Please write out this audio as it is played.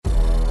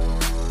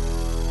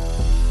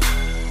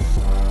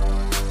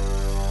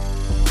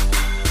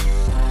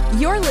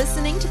You're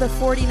listening to the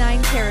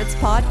 49 Carats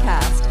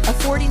podcast, a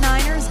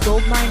 49ers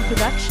Goldmine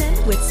production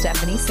with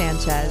Stephanie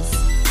Sanchez.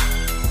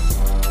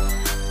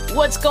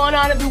 What's going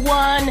on,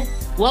 everyone?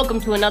 Welcome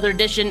to another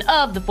edition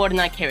of the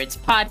 49 Carats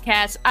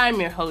podcast.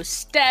 I'm your host,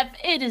 Steph.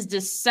 It is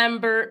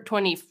December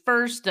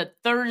 21st, a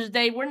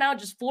Thursday. We're now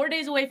just 4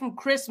 days away from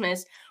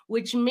Christmas,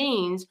 which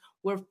means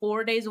we're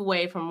 4 days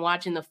away from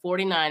watching the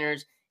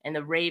 49ers and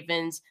the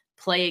Ravens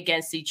play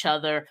against each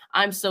other.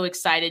 I'm so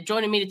excited.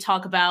 Joining me to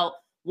talk about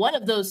one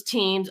of those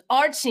teams,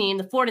 our team,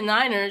 the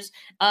 49ers,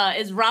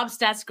 is Rob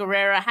Stats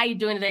Guerrera. How you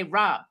doing today,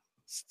 Rob?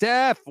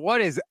 Steph,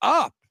 what is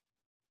up?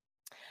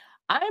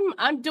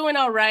 I'm doing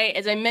all right.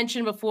 As I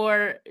mentioned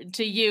before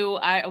to you,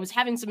 I was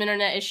having some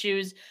internet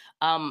issues.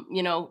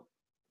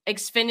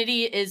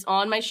 Xfinity is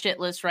on my shit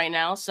list right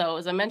now. So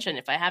as I mentioned,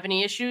 if I have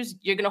any issues,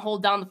 you're going to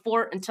hold down the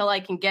fort until I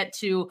can get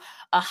to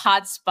a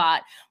hot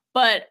spot.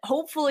 But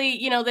hopefully,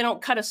 they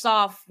don't cut us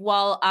off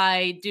while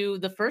I do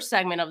the first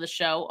segment of the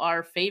show,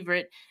 our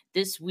favorite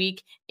this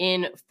week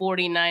in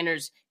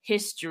 49ers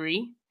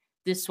history.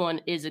 This one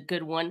is a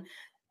good one.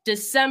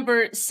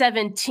 December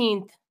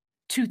 17th,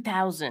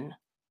 2000.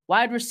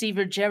 Wide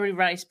receiver Jerry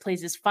Rice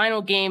plays his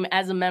final game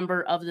as a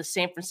member of the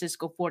San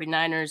Francisco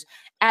 49ers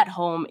at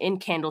home in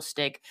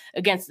Candlestick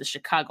against the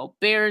Chicago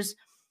Bears.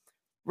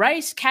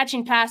 Rice,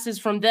 catching passes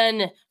from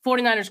then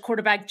 49ers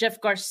quarterback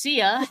Jeff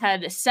Garcia,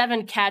 had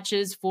 7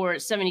 catches for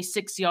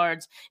 76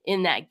 yards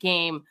in that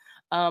game.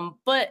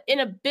 But in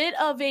a bit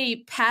of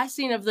a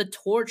passing of the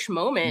torch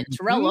moment,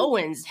 Terrell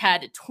Owens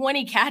had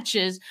 20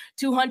 catches,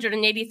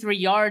 283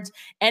 yards,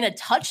 and a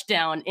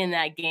touchdown in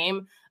that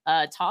game.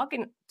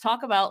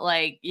 Talk about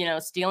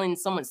stealing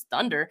someone's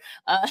thunder.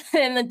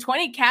 And the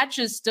 20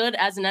 catches stood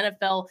as an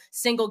NFL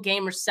single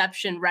game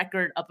reception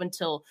record up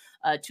until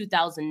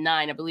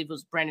 2009. I believe it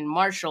was Brandon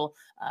Marshall,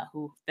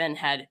 who then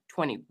had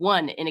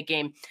 21 in a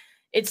game.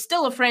 It's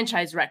still a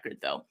franchise record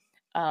though.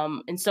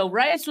 And so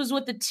Rice was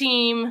with the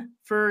team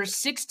for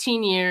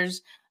 16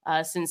 years,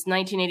 since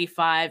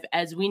 1985,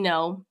 as we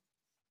know,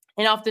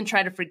 and often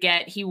try to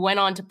forget. He went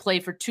on to play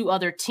for 2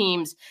 other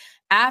teams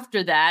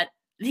after that,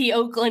 the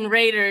Oakland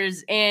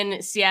Raiders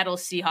and Seattle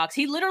Seahawks.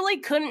 He literally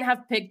couldn't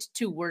have picked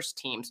 2 worse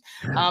teams.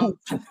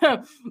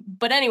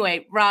 But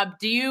anyway, Rob,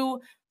 do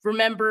you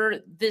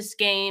remember this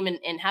game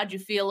and how'd you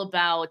feel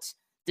about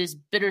this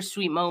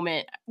bittersweet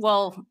moment?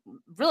 Well,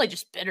 really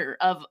just bitter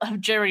of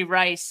Jerry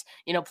Rice,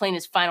 playing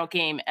his final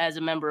game as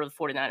a member of the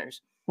 49ers.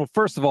 Well,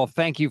 first of all,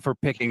 thank you for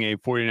picking a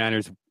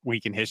 49ers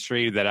week in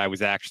history that I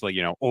was actually,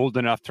 old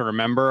enough to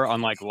remember,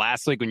 unlike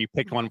last week when you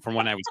picked one from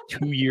when I was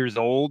 2 years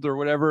old or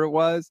whatever it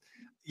was.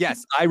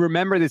 Yes, I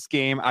remember this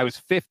game. I was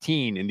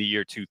 15 in the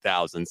year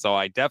 2000, so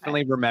I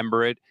definitely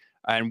remember it.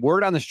 And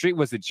word on the street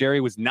was that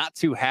Jerry was not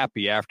too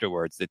happy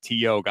afterwards that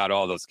T.O. got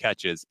all those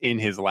catches in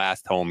his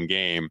last home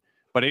game.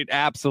 But it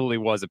absolutely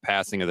was a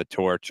passing of the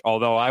torch,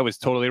 although I was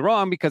totally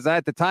wrong because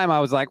at the time I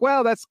was like,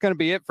 well, that's going to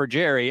be it for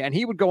Jerry. And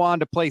he would go on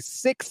to play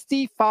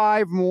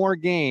 65 more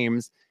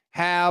games,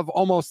 have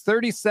almost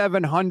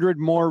 3,700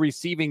 more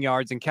receiving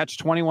yards, and catch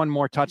 21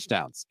 more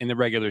touchdowns in the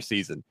regular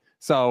season.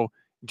 So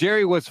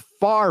Jerry was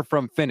far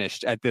from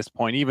finished at this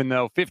point, even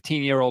though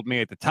 15-year-old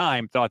me at the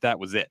time thought that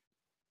was it.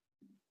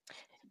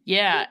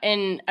 Yeah,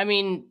 and I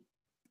mean,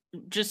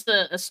 just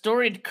a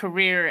storied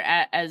career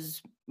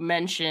as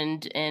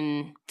mentioned,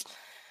 and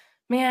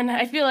man,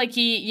 I feel like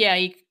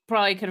he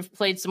probably could have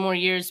played some more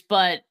years,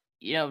 but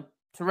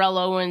Terrell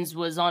Owens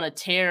was on a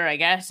tear, I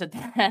guess,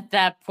 at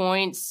that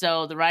point,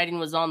 so the writing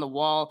was on the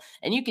wall,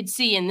 and you could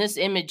see in this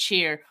image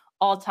here,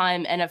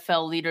 all-time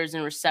NFL leaders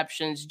in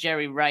receptions,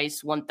 Jerry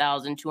Rice,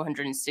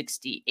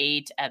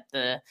 1,268 at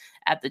the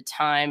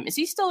time. Is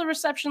he still a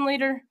reception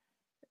leader?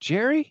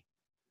 Jerry?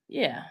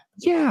 Yeah.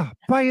 Yeah,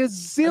 by a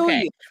zillion.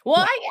 Okay. Well,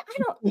 I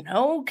don't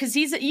know, because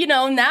he's,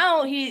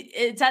 now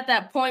it's at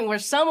that point where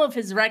some of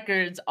his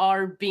records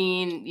are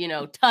being,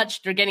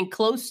 touched or getting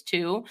close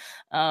to,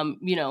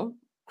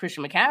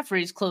 Christian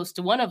McCaffrey's close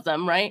to one of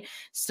them, right?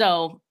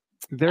 So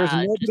there's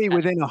nobody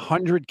within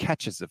 100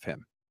 catches of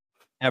him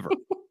ever.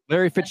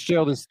 Larry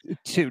Fitzgerald is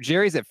 2.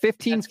 Jerry's at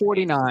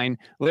 1,549.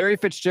 Larry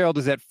Fitzgerald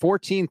is at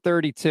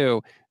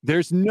 1,432.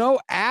 There's no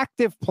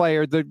active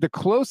player. The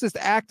closest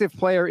active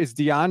player is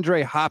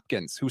DeAndre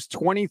Hopkins, who's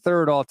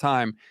 23rd all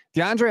time.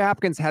 DeAndre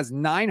Hopkins has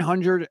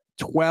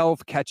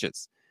 912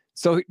 catches.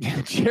 So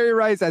Jerry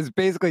Rice has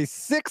basically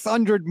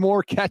 600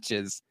 more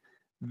catches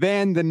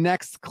than the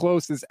next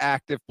closest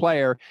active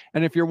player.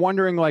 And if you're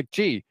wondering,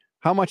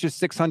 how much is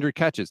 600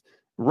 catches?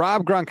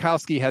 Rob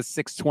Gronkowski has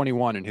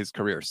 621 in his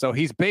career. So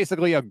he's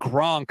basically a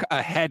Gronk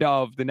ahead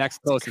of the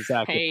next closest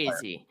active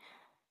player.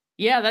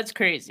 Yeah, that's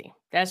crazy.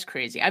 That's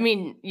crazy. I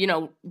mean,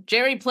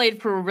 Jerry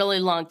played for a really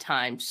long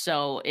time,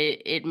 so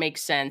it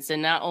makes sense.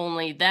 And not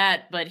only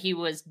that, but he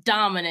was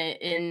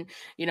dominant in,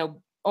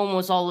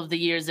 almost all of the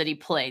years that he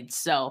played.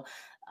 So,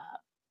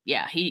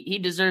 he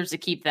deserves to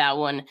keep that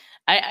one.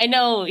 I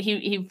know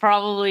he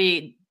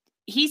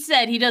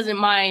said he doesn't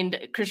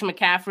mind Christian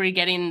McCaffrey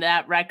getting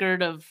that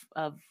record of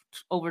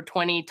over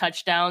 20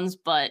 touchdowns,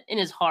 but in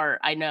his heart,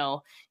 I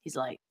know he's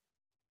like,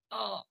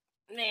 oh,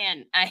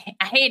 Man, I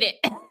hate it.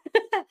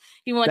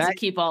 He wants to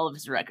keep all of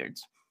his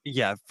records.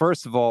 Yeah,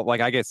 first of all,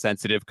 like I get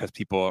sensitive because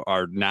people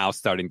are now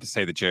starting to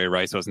say that Jerry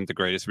Rice wasn't the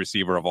greatest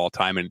receiver of all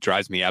time, and it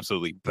drives me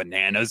absolutely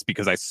bananas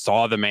because I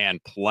saw the man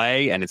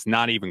play, and it's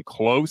not even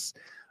close.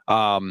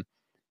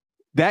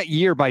 That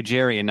year by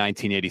Jerry in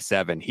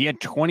 1987, he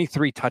had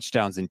 23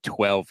 touchdowns in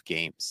 12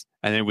 games,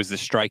 and it was the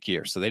strike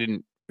year, so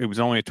it was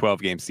only a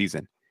 12-game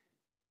season.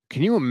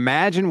 Can you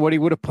imagine what he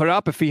would have put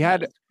up if he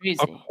had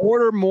a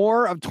quarter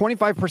more of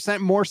 25%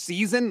 more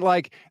season?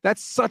 Like,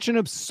 that's such an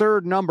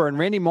absurd number. And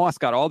Randy Moss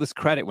got all this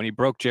credit when he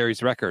broke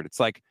Jerry's record. It's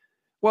like,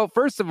 well,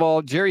 first of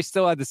all, Jerry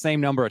still had the same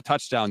number of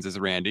touchdowns as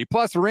Randy.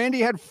 Plus, Randy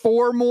had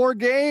 4 more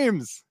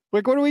games.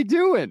 Like, what are we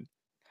doing?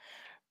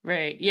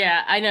 Right.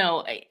 Yeah, I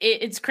know.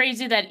 It's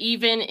crazy that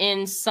even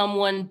in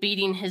someone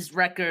beating his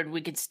record,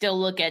 we could still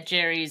look at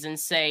Jerry's and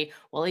say,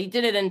 well, he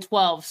did it in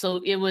 12,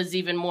 so it was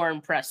even more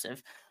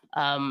impressive.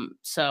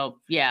 So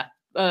yeah,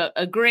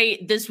 a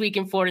great This Week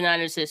in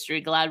 49ers history.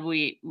 Glad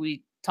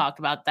we talked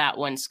about that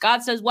one.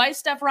 Scott says, why is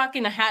Steph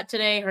rocking a hat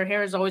today? Her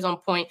hair is always on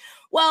point.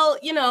 Well,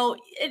 now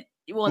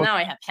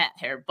I have hat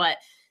hair, but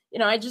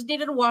I just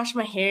needed to wash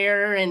my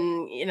hair,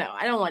 and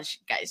I don't want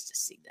you guys to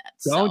see that.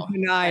 Don't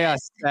deny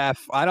us,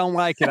 Steph. I don't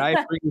like it. I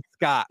agree with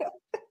Scott.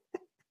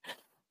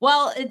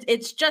 Well,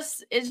 it's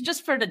just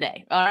for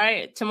today. All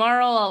right.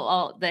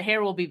 Tomorrow the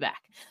hair will be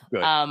back.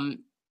 Good.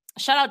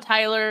 Shout out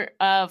Tyler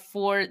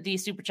for the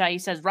super chat. He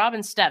says,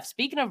 Robin Steph,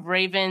 speaking of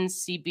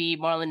Ravens, CB,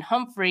 Marlon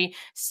Humphrey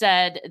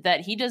said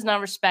that he does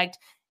not respect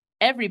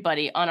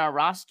everybody on our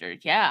roster.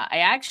 Yeah, I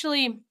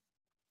actually,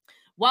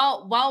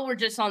 while we're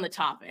just on the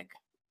topic,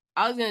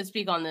 I was going to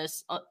speak on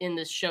this in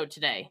this show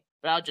today,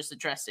 but I'll just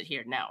address it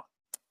here now.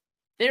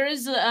 There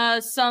is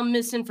some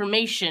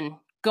misinformation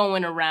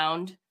going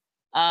around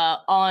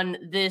on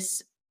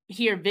this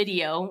here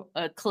video,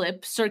 a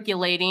clip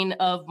circulating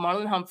of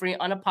Marlon Humphrey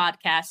on a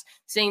podcast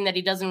saying that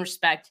he doesn't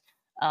respect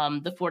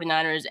the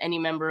 49ers, any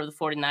member of the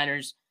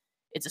 49ers.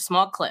 It's a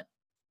small clip.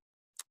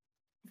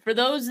 For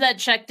those that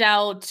checked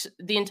out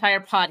the entire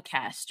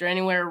podcast or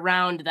anywhere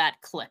around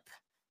that clip,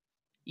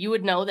 you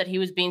would know that he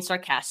was being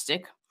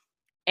sarcastic.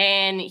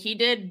 And he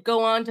did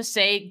go on to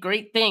say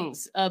great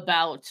things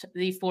about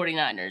the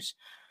 49ers.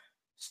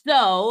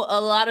 So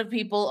a lot of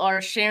people are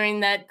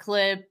sharing that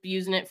clip,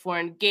 using it for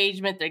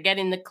engagement. They're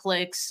getting the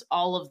clicks,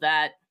 all of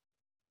that.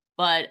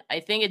 But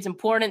I think it's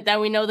important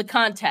that we know the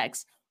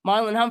context.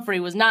 Marlon Humphrey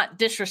was not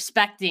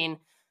disrespecting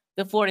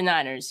the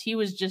 49ers. He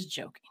was just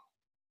joking.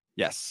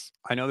 Yes.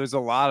 I know there's a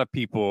lot of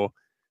people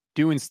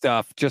doing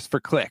stuff just for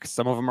clicks.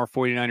 Some of them are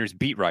 49ers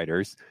beat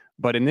writers.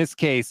 But in this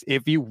case,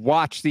 if you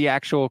watch the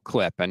actual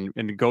clip and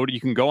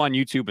you can go on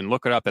YouTube and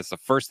look it up. That's the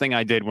first thing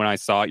I did when I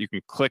saw it. You can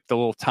click the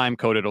little time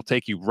code. It'll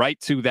take you right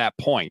to that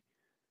point.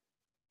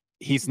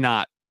 He's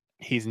not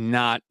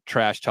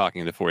trash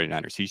talking the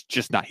 49ers. He's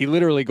just not. He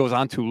literally goes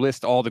on to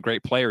list all the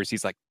great players.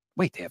 He's like,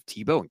 wait, they have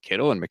Tebow and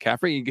Kittle and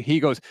McCaffrey. He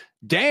goes,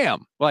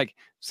 damn. Like,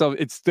 so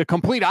it's the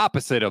complete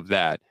opposite of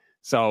that.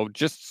 So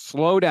just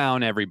slow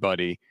down,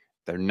 everybody.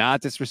 They're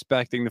not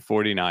disrespecting the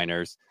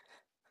 49ers.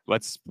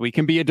 We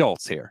can be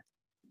adults here.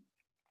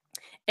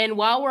 And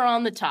while we're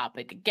on the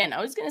topic, again, I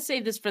was going to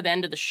say this for the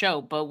end of the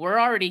show, but we're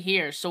already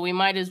here, so we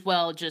might as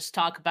well just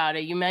talk about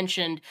it. You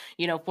mentioned,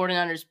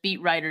 49ers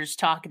beat writers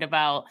talking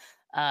about,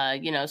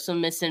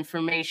 some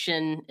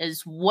misinformation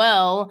as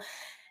well.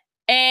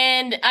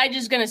 And I'm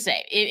just going to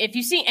say, if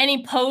you see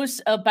any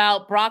posts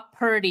about Brock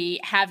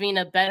Purdy having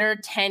a better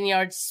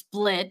 10-yard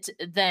split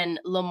than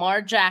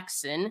Lamar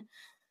Jackson,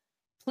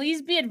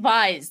 please be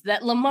advised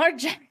that Lamar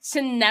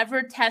Jackson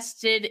never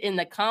tested in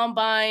the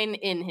combine,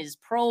 in his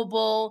Pro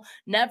Bowl,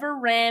 never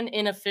ran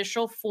an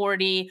official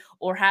 40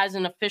 or has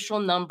an official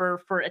number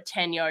for a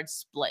 10-yard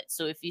split.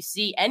 So if you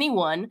see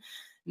anyone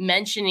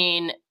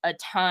mentioning a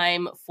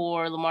time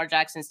for Lamar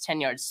Jackson's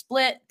 10-yard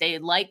split, they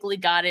likely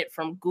got it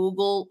from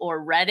Google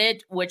or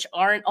Reddit, which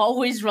aren't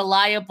always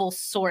reliable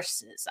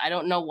sources. I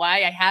don't know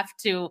why I have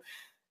to,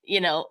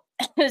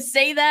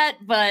 say that,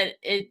 but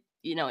it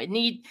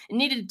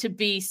needed to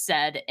be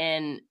said,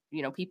 and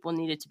people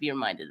needed to be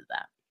reminded of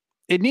that.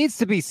 It needs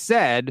to be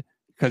said,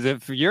 because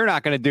if you're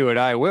not going to do it,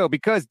 I will,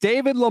 because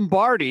David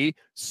Lombardi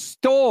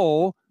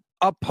stole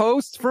a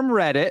post from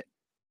Reddit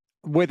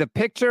with a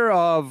picture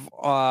of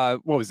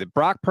what was it?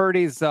 Brock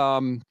Purdy's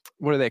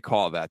what do they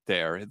call that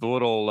there? The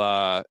little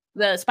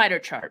the spider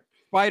chart.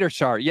 Spider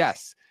chart,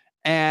 yes.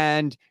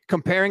 And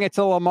comparing it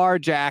to Lamar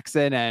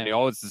Jackson, and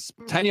it's this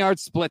 10-yard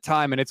split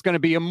time, and it's going to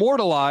be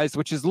immortalized,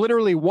 which is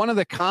literally one of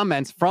the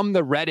comments from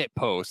the Reddit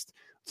post.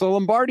 So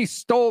Lombardi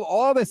stole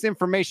all this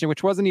information,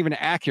 which wasn't even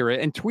accurate,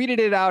 and tweeted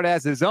it out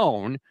as his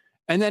own.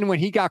 And then when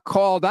he got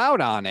called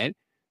out on it,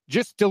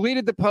 just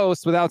deleted the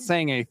post without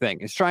saying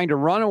anything. He's trying to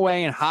run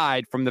away and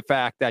hide from the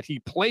fact that he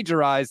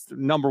plagiarized,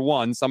 number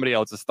one, somebody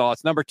else's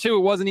thoughts. Number two,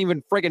 it wasn't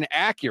even friggin'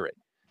 accurate.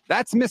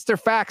 That's Mr.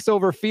 Facts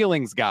Over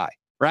Feelings guy,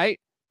 right?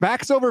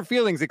 Facts over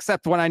feelings,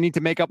 except when I need to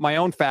make up my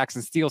own facts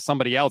and steal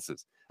somebody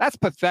else's. That's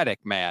pathetic,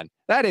 man.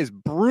 That is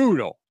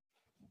brutal.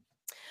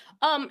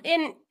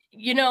 And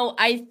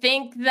I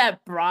think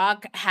that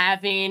Brock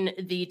having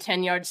the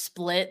 10-yard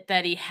split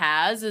that he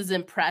has is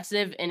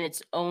impressive in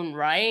its own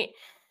right.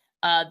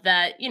 I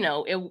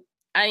didn't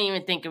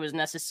even think it was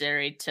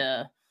necessary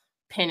to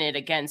pin it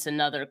against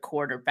another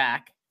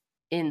quarterback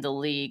in the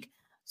league.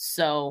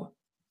 So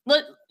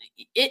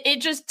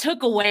it just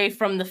took away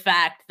from the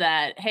fact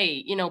that,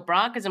 hey,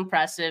 Brock is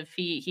impressive.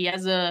 He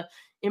has a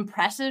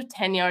impressive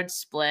 10-yard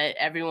split.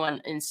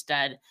 Everyone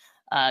instead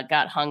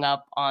got hung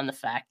up on the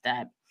fact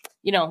that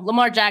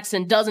Lamar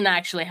Jackson doesn't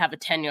actually have a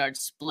 10-yard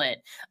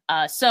split.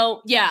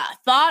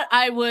 Thought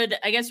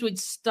I guess we'd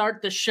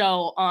start the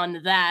show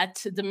on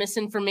that, the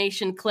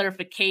misinformation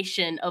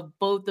clarification of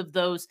both of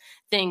those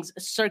things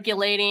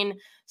circulating.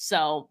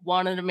 So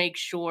wanted to make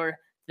sure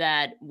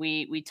that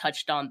we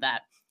touched on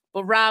that.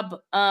 But Rob,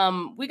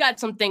 we got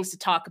some things to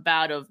talk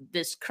about of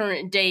this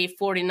current day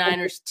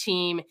 49ers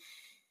team.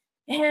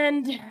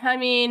 And I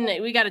mean,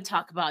 we got to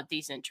talk about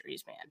these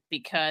injuries, man,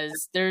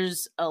 because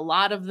there's a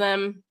lot of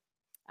them.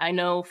 I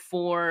know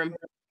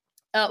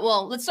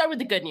let's start with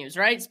the good news,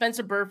 right?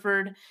 Spencer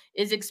Burford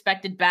is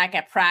expected back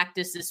at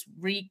practice this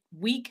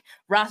week.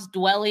 Ross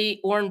Dwelly,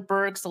 Oren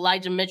Burks,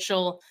 Elijah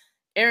Mitchell,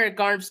 Eric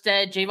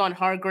Armstead, Javon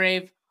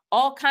Hargrave,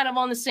 all kind of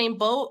on the same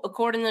boat,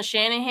 according to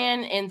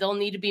Shanahan, and they'll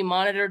need to be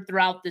monitored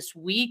throughout this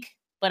week.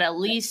 But at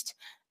least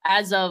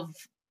as of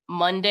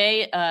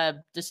Monday,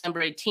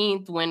 December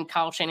 18th, when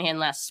Kyle Shanahan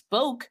last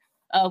spoke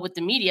with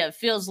the media, it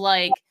feels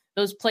like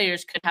those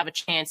players could have a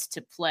chance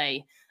to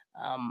play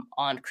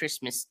on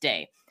Christmas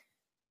Day.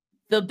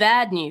 The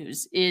bad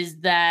news is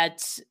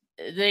that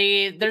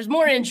there's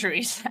more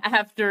injuries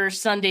after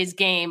Sunday's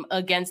game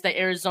against the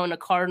Arizona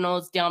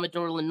Cardinals.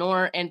 Deommodore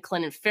Lenoir and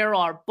Clinton Ferrell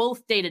are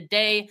both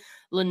day-to-day.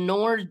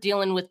 Lenoir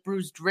dealing with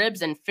bruised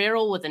ribs and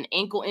Ferrell with an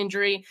ankle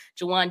injury.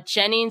 Jawan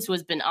Jennings, who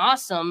has been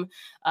awesome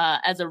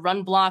as a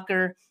run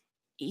blocker,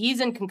 he's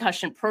in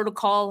concussion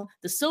protocol.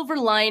 The silver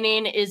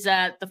lining is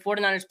that the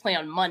 49ers play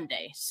on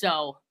Monday,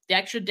 so the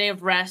extra day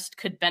of rest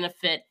could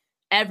benefit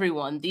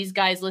everyone. These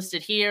guys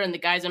listed here and the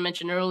guys I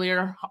mentioned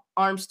earlier,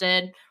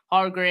 Armstead,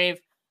 Hargrave,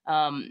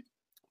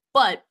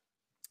 but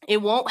it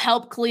won't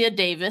help Kalia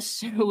Davis,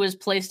 who was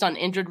placed on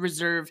injured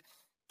reserve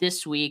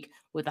this week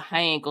with a high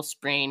ankle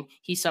sprain.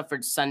 He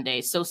suffered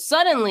Sunday. So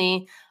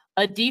suddenly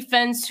a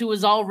defense who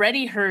was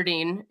already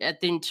hurting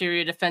at the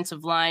interior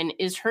defensive line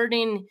is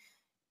hurting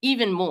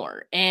even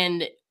more.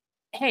 And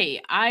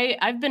hey,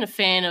 I've been a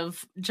fan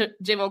of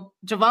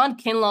Javon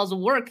Kinlaw's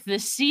work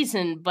this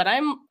season, but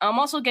I'm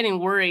also getting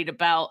worried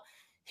about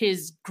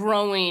his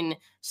growing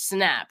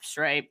snaps,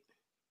 right?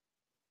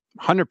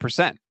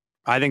 100%.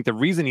 I think the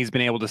reason he's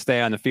been able to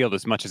stay on the field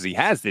as much as he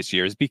has this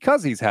year is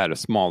because he's had a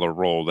smaller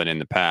role than in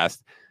the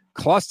past.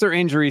 Cluster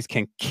injuries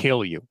can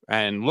kill you.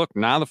 And look,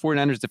 now the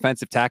 49ers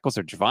defensive tackles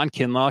are Javon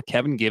Kinlaw,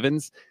 Kevin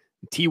Givens,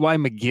 T.Y.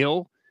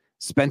 McGill,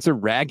 Spencer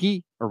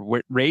Raggy,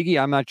 or Raggy,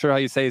 I'm not sure how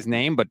you say his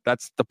name, but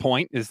that's the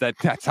point, is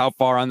that's how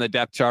far on the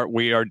depth chart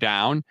we are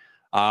down.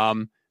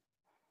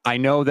 I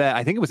know that,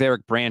 I think it was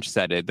Eric Branch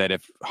said it, that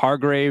if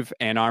Hargrave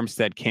and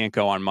Armstead can't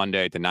go on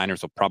Monday, the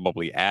Niners will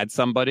probably add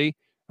somebody,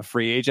 a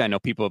free agent. I know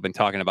people have been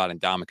talking about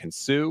Ndamukong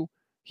Suh.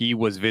 He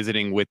was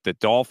visiting with the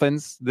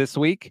Dolphins this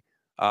week.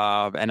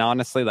 And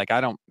honestly, I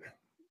don't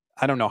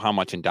know how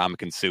much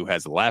Ndamukong Suh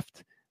has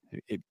left.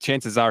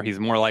 Chances are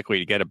he's more likely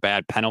to get a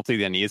bad penalty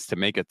than he is to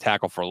make a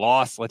tackle for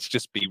loss. Let's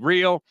just be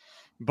real.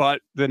 But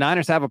the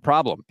Niners have a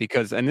problem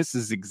and this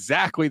is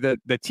exactly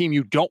the team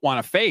you don't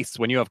want to face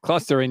when you have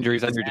cluster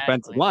injuries on your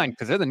defensive line,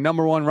 because they're the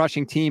number one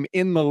rushing team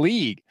in the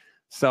league.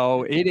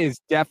 So it is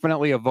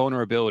definitely a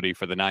vulnerability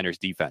for the Niners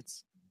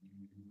defense.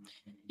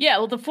 Yeah,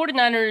 well, the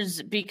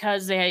 49ers,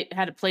 because they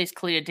had to place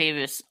Kalia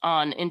Davis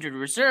on injured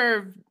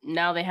reserve,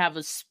 now they have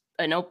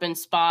an open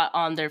spot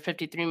on their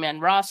 53-man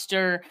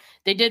roster.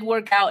 They did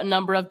work out a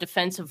number of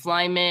defensive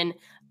linemen.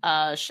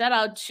 Shout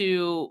out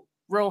to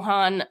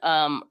Rohan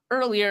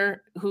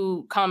earlier,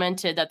 who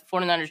commented that the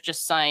 49ers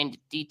just signed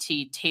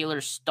DT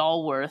Taylor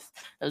Stallworth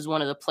as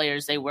one of the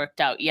players they worked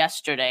out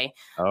yesterday.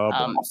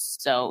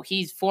 So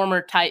he's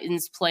former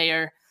Titans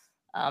player,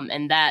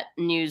 and that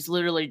news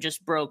literally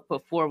just broke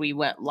before we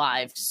went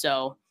live.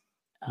 So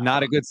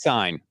not a good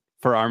sign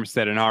for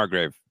Armstead and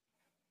Hargrave.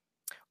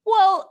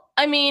 Well,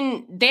 I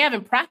mean, they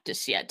haven't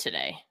practiced yet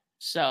today.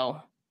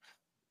 So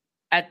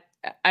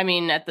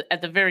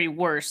at the very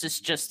worst, it's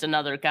just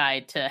another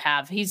guy to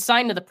have. He's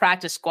signed to the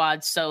practice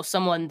squad, so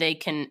someone they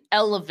can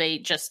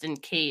elevate just in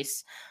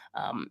case,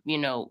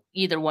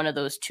 either one of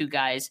those two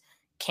guys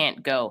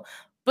can't go.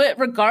 But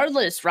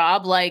regardless,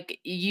 Rob,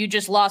 you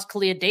just lost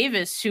Kalia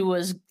Davis, who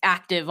was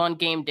active on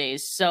game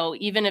days. So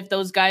even if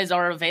those guys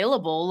are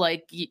available,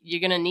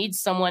 you're going to need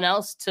someone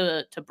else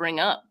to bring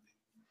up.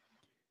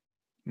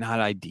 Not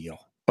ideal.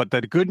 But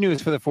the good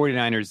news for the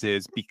 49ers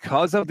is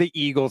because of the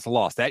Eagles'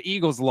 loss, that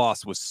Eagles'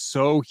 loss was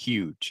so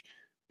huge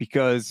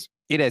because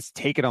it has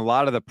taken a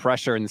lot of the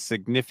pressure and the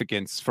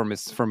significance from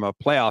a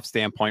playoff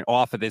standpoint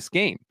off of this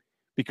game.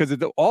 Because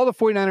all the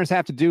 49ers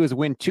have to do is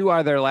win 2 out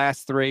of their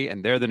last 3,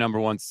 and they're the number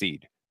 1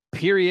 seed.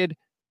 Period.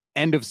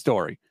 End of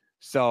story.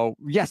 So,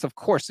 yes, of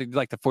course, they'd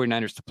like the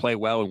 49ers to play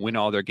well and win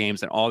all their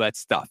games and all that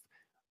stuff.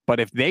 But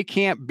if they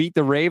can't beat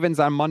the Ravens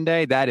on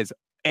Monday, that is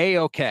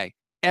A-okay.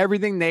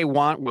 Everything they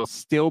want will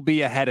still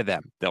be ahead of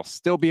them. They'll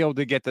still be able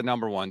to get the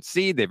number 1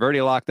 seed. They've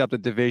already locked up the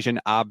division,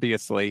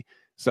 obviously.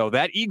 So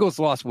that Eagles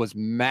loss was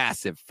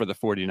massive for the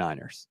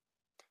 49ers.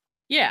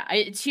 Yeah,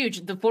 it's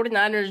huge. The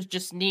 49ers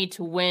just need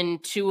to win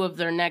 2 of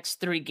their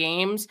next 3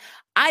 games.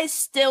 I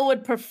still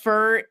would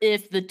prefer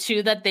if the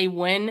 2 that they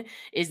win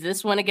is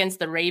this one against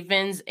the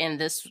Ravens and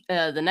this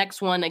the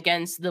next one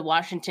against the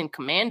Washington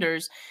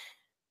Commanders.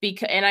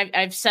 And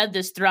I've said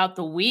this throughout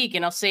the week,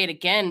 and I'll say it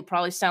again,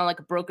 probably sound like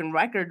a broken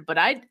record, but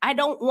I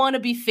don't want to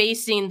be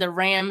facing the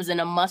Rams in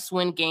a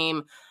must-win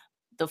game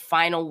the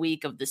final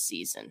week of the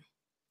season.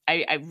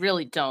 I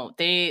really don't.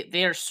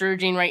 They are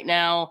surging right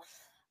now.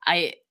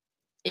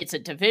 It's a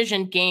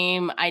division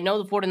game. I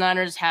know the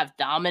 49ers have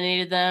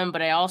dominated them,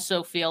 but I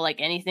also feel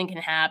like anything can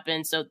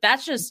happen. So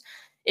that's just,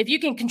 if you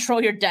can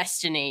control your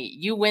destiny,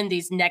 you win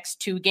these next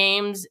 2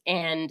 games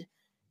and,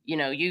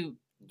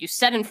 you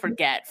set and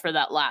forget for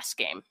that last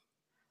game.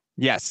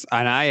 Yes,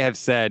 and I have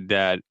said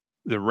that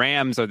the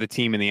Rams are the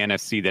team in the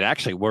NFC that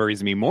actually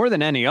worries me more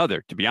than any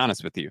other, to be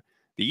honest with you.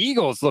 The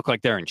Eagles look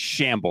like they're in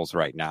shambles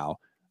right now,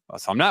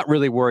 so I'm not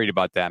really worried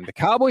about them. The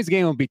Cowboys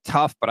game will be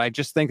tough, but I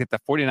just think that the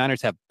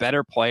 49ers have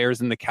better players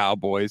than the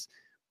Cowboys.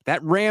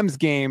 That Rams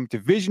game,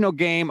 divisional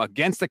game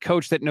against a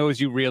coach that knows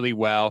you really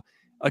well,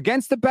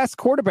 against the best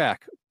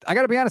quarterback. I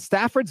got to be honest,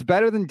 Stafford's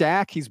better than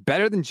Dak. He's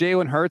better than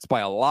Jalen Hurts by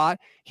a lot.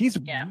 He's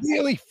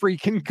really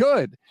freaking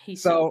good.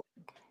 So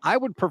I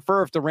would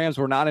prefer if the Rams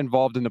were not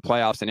involved in the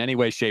playoffs in any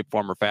way, shape,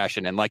 form, or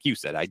fashion. And like you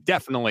said, I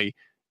definitely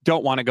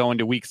don't want to go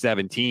into week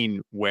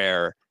 17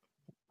 where,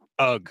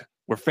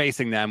 we're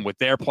facing them with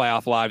their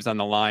playoff lives on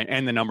the line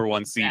and the number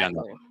 1 seed on the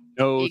line.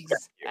 No,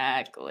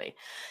 exactly.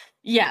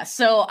 Yeah,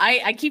 so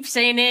I keep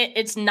saying it.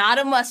 It's not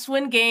a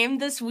must-win game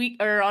this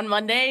week or on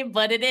Monday,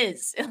 but it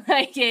is.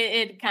 Like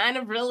it kind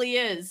of really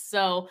is.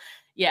 So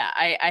yeah,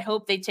 I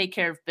hope they take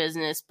care of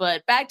business.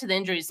 But back to the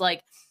injuries,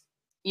 like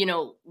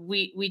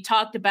we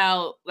talked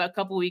about a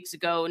couple weeks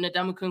ago,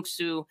 Ndamukong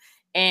Suh,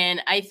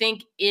 and I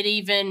think it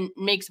even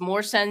makes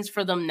more sense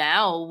for them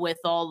now with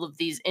all of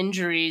these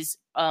injuries.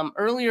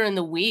 Earlier in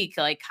the week,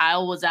 like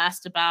Kyle was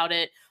asked about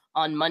it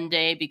on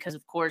Monday, because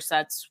of course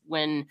that's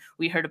when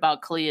we heard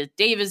about Kalia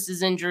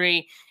Davis's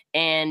injury.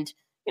 And,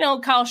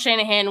 Kyle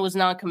Shanahan was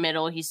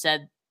non-committal. He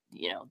said,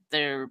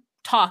 they're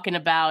talking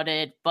about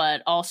it,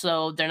 but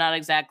also they're not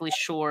exactly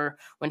sure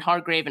when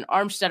Hargrave and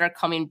Armstead are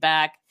coming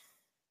back.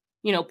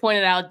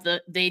 Pointed out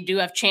that they do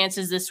have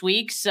chances this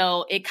week.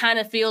 So it kind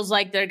of feels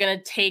like they're going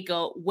to take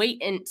a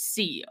wait and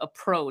see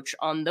approach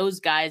on those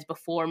guys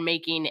before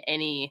making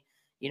any,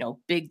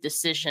 big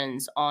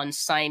decisions on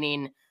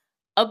signing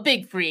a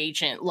big free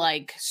agent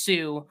like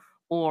Suh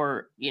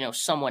or,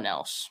 someone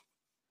else.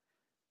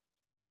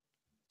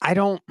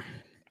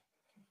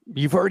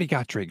 You've already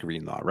got Dre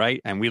Greenlaw,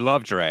 right? And we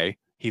love Dre.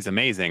 He's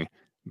amazing,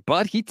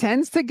 but he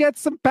tends to get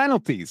some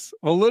penalties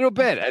a little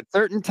bit at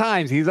certain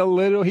times. He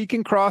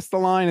can cross the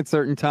line at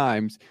certain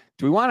times.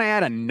 Do we want to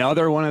add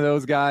another one of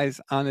those guys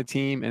on the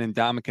team and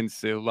Ndamukong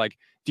Suh? Like,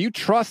 do you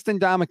trust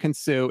Ndamukong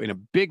Suh in a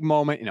big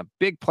moment, in a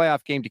big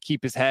playoff game to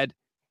keep his head?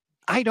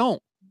 I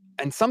don't.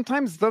 And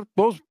sometimes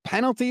those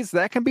penalties,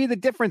 that can be the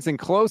difference in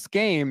close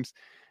games.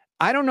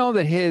 I don't know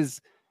that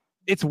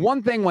it's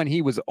one thing when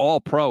he was all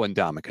pro in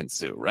Ndamukong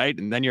Suh, right?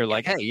 And then you're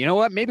like, hey, you know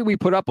what? Maybe we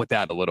put up with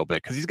that a little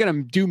bit because he's going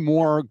to do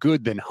more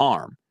good than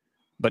harm.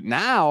 But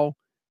now,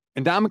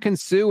 Ndamukong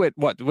Suh at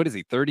what is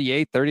he,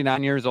 38,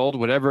 39 years old,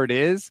 whatever it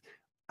is,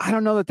 I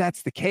don't know that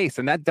that's the case.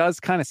 And that does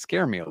kind of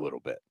scare me a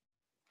little bit.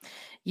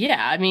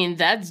 Yeah, I mean,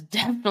 that's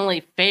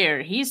definitely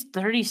fair. He's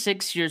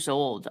 36 years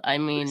old. I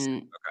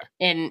mean,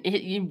 and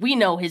we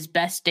know his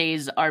best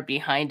days are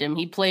behind him.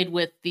 He played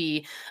with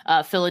the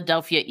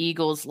Philadelphia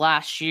Eagles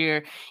last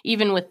year.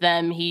 Even with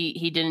them,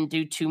 he didn't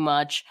do too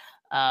much.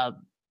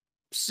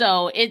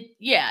 So it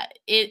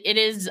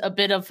is a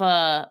bit of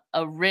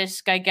a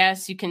risk, I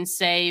guess you can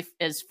say,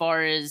 as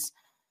far as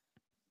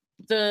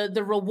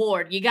the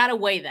reward. You got to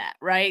weigh that,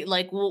 right?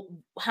 Like,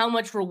 how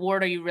much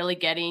reward are you really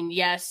getting?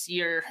 Yes,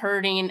 you're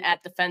hurting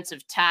at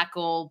defensive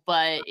tackle,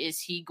 but is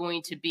he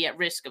going to be at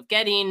risk of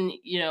getting,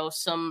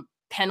 some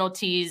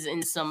penalties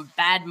in some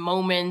bad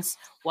moments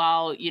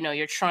while,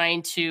 you're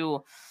trying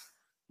to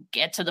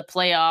get to the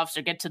playoffs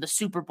or get to the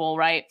Super Bowl,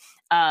 right?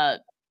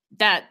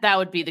 That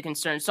would be the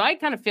concern. So I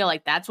kind of feel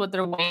like that's what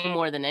they're weighing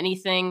more than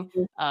anything.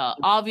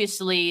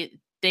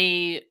 Obviously,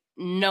 they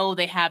know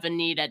they have a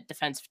need at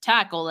defensive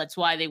tackle. That's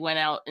why they went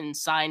out and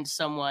signed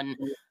someone,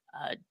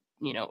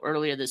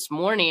 earlier this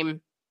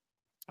morning.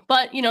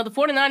 But, the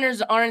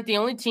 49ers aren't the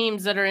only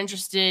teams that are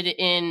interested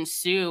in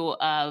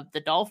Suh.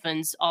 The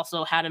Dolphins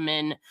also had him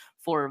in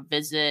for a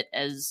visit,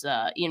 as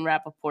Ian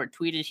Rappaport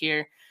tweeted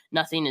here.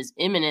 Nothing is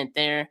imminent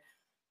there.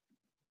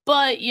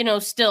 But,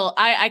 still,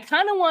 I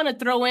kind of want to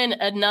throw in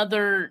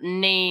another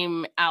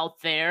name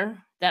out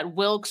there that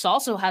Wilkes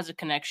also has a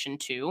connection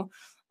to,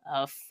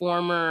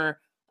 former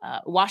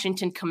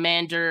Washington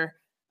Commander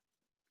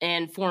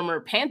and former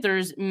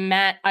Panthers,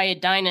 Matt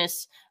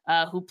Ioannidis,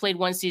 who played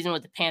one season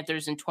with the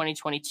Panthers in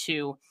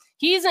 2022.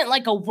 He isn't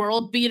like a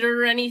world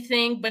beater or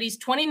anything, but he's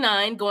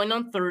 29 going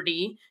on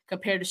 30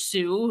 compared to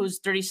Suh, who's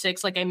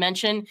 36, like I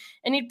mentioned,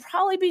 and he'd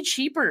probably be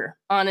cheaper,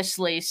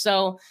 honestly.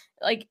 So,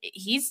 like,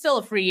 he's still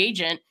a free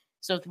agent.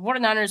 So if the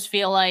 49ers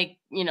feel like,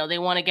 they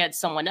want to get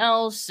someone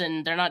else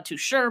and they're not too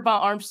sure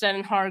about Armstead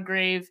and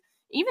Hargrave,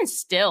 even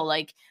still,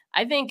 like,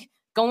 I think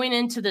going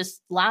into this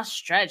last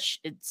stretch,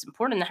 it's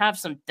important to have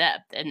some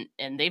depth,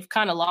 and they've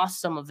kind of lost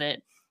some of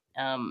it,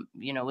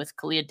 with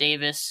Kalia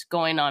Davis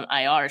going on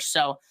IR.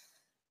 So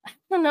I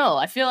don't know.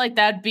 I feel like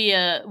that'd be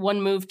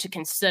one move to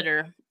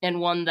consider, and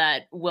one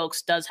that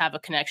Wilkes does have a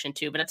connection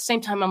to. But at the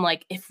same time, I'm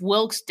like, if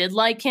Wilkes did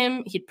like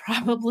him, he'd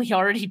probably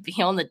already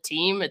be on the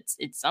team. It's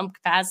some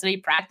capacity,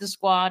 practice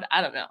squad.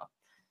 I don't know.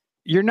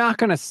 You're not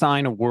going to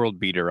sign a world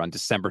beater on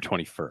December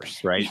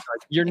 21st, right?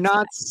 You're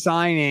not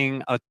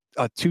signing a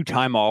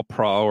two-time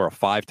All-Pro or a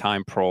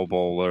five-time Pro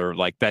Bowler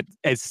like that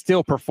is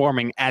still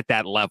performing at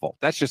that level.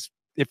 That's just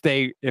if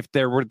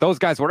there were those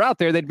guys were out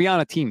there, they'd be on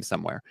a team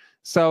somewhere.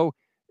 So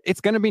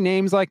it's going to be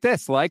names like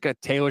this, like a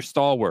Taylor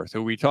Stallworth,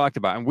 who we talked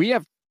about. And we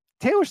have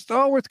Taylor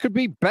Stallworth could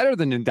be better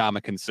than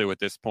Ndamukong Suh at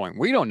this point.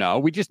 We don't know.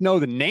 We just know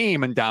the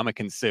name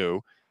Ndamukong Suh.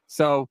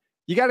 So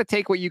you got to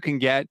take what you can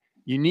get.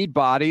 You need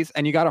bodies,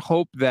 and you got to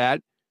hope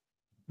that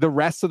the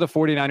rest of the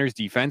 49ers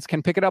defense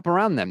can pick it up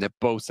around them, that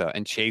Bosa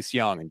and Chase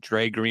Young and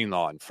Dre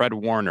Greenlaw and Fred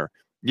Warner.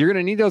 You're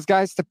going to need those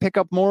guys to pick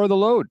up more of the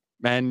load.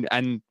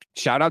 And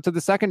shout out to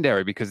the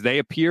secondary, because they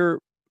appear,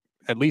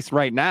 at least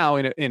right now,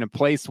 in a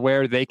place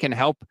where they can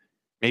help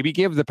maybe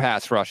give the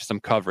pass rush some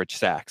coverage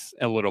sacks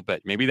a little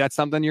bit. Maybe that's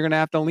something you're going to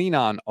have to lean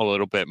on a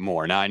little bit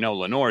more. Now, I know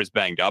Lenore is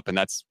banged up, and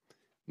that's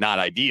not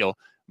ideal,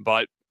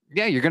 but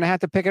yeah, you're going to have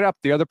to pick it up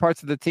the other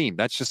parts of the team.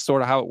 That's just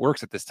sort of how it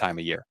works at this time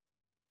of year.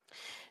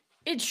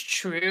 It's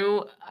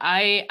true.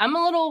 I'm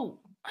a little,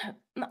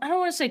 I don't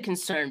want to say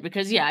concerned,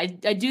 because I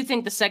do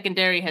think the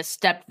secondary has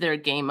stepped their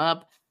game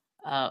up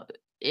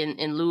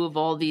in lieu of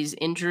all these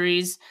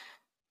injuries.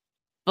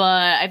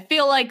 But I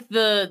feel like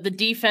the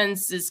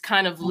defense is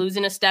kind of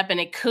losing a step, and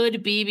it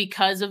could be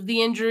because of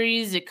the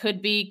injuries. It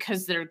could be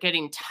because they're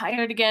getting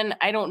tired again.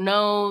 I don't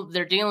know.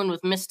 They're dealing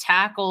with missed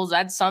tackles.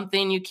 That's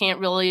something you can't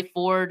really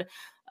afford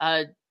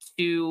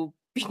to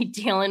be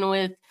dealing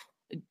with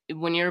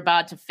when you're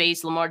about to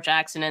face Lamar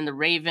Jackson and the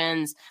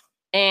Ravens.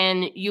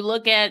 And you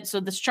look at, so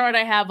this chart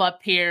I have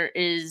up here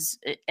is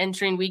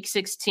entering week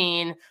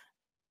 16,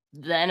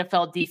 the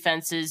NFL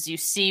defenses. You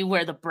see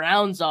where the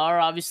Browns are,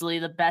 obviously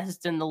the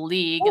best in the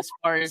league as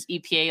far as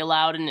EPA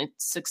allowed and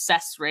its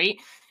success rate.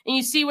 And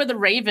you see where the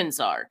Ravens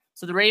are.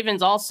 So the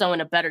Ravens also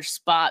in a better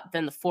spot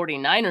than the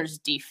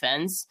 49ers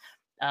defense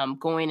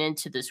going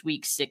into this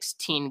week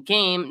 16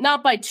 game.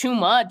 Not by too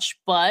much,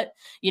 but,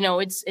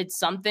 it's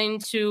something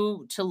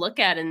to look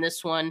at in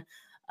this one.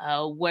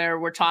 Where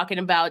we're talking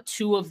about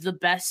two of the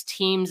best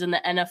teams in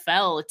the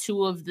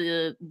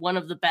NFL, one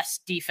of the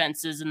best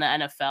defenses in the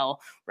NFL,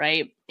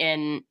 right?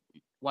 And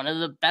one of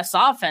the best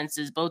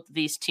offenses, both of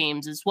these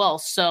teams as well.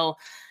 So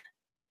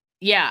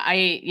yeah,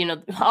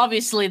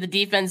 obviously the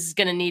defense is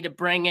going to need to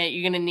bring it.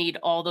 You're going to need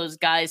all those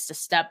guys to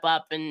step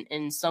up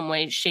in some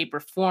way, shape, or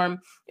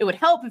form. It would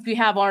help if you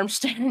have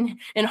Armstead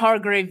and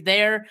Hargrave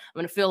there. I'm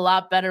going to feel a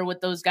lot better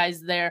with those guys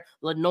there.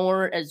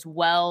 Lenore as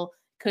well.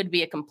 Could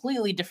be a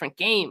completely different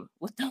game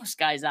with those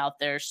guys out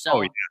there.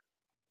 So,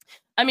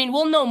 I mean,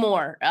 we'll know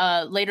more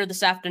later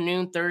this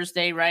afternoon,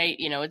 Thursday, right?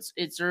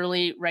 It's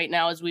early right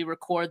now as we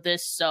record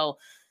this. So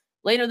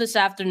later this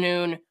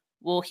afternoon,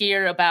 we'll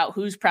hear about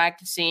who's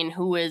practicing,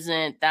 who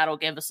isn't. That'll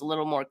give us a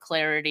little more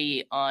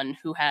clarity on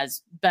who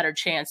has better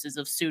chances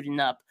of suiting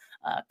up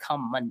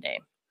come Monday.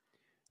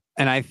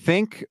 And I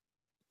think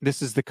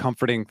this is the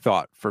comforting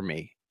thought for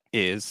me,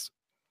 is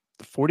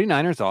the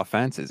 49ers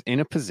offense is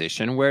in a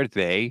position where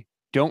they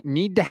don't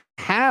need to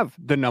have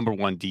the number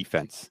one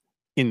defense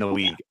in the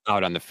league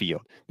out on the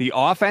field. The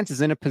offense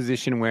is in a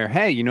position where,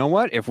 hey, you know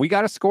what? If we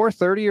got to score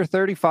 30 or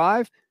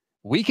 35,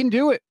 we can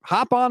do it.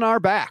 Hop on our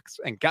backs.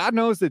 And God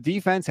knows the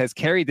defense has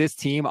carried this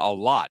team a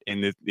lot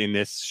in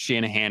this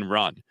Shanahan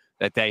run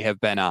that they have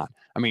been on.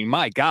 I mean,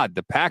 my God,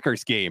 the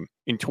Packers game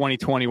in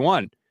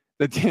 2021,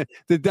 the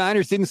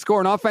Niners didn't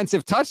score an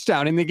offensive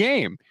touchdown in the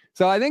game.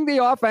 So I think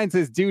the offense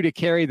is due to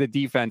carry the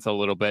defense a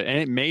little bit, and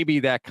it may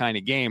be that kind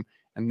of game.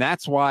 And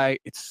that's why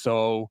it's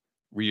so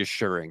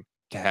reassuring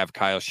to have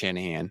Kyle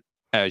Shanahan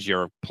as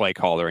your play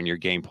caller and your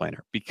game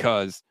planner,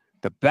 because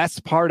the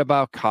best part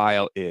about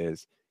Kyle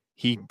is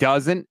he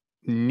doesn't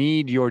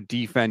need your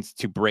defense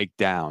to break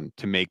down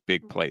to make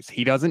big plays.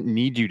 He doesn't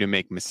need you to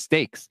make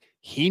mistakes.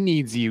 He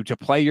needs you to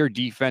play your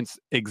defense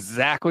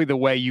exactly the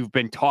way you've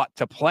been taught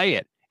to play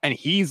it. And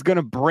he's going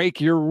to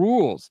break your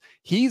rules.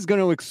 He's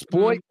going to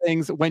exploit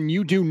things when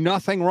you do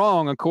nothing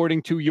wrong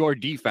according to your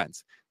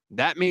defense.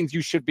 That means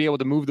you should be able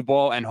to move the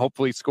ball and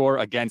hopefully score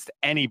against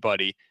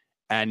anybody.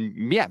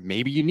 And yeah,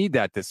 maybe you need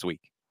that this week.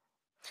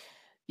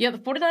 Yeah, the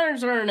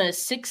 49ers are on a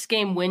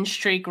 6-game win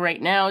streak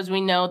right now. As we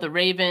know, the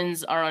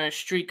Ravens are on a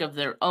streak of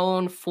their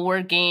own,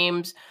 4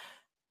 games.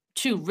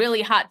 two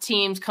really hot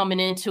teams coming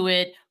into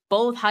it.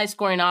 Both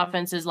high-scoring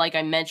offenses, like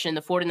I mentioned,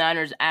 the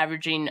 49ers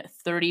averaging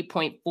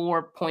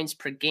 30.4 points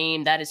per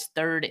game. That is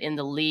third in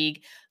the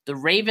league. The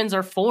Ravens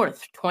are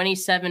fourth,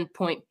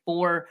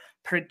 27.4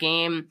 per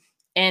game.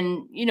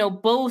 And,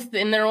 both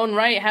in their own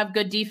right have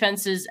good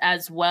defenses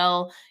as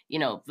well.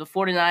 The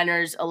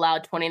 49ers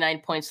allowed 29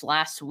 points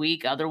last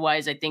week.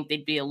 Otherwise, I think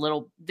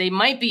they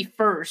might be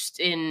first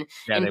in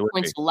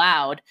points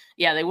allowed.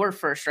 Yeah, they were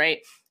first, right?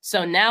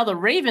 So now the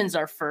Ravens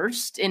are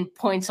first in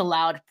points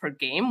allowed per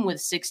game with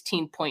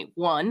 16.1,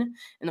 and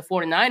the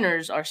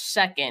 49ers are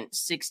second,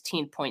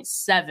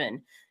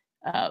 16.7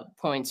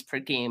 points per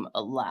game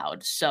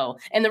allowed. So,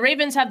 and the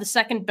Ravens have the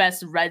second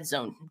best red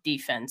zone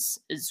defense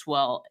as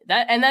well.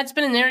 That's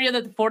been an area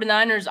that the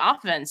 49ers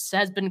offense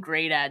has been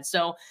great at.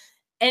 So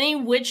any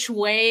which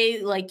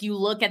way, like you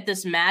look at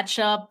this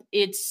matchup,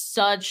 it's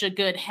such a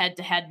good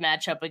head-to-head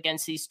matchup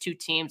against these two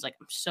teams. Like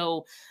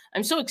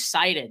I'm so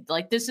excited.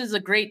 Like this is a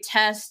great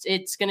test. I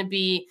think it's going to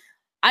be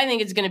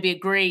a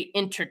great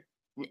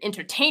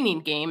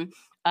entertaining game.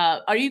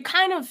 Are you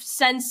kind of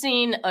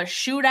sensing a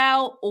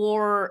shootout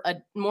or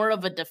more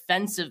of a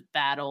defensive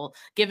battle,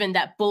 given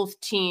that both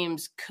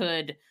teams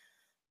could,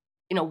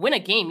 win a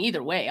game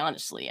either way,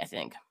 honestly, I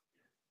think.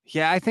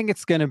 Yeah, I think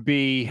it's going to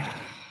be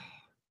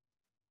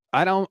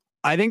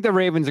I think the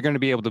Ravens are going to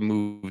be able to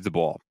move the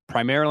ball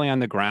primarily on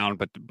the ground,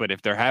 but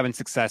if they're having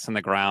success on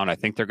the ground, I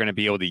think they're going to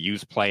be able to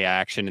use play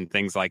action and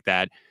things like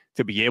that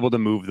to be able to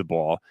move the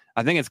ball.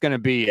 I think it's going to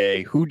be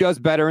a who does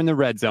better in the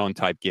red zone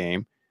type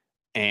game.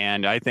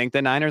 And I think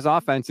the Niners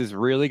offense is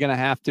really going to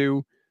have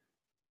to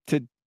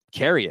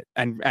carry it.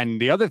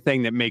 And the other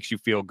thing that makes you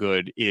feel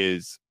good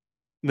is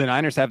the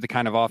Niners have the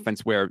kind of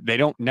offense where they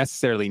don't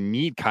necessarily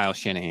need Kyle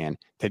Shanahan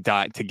to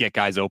get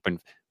guys open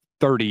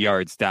 30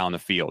 yards down the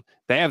field.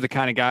 They have the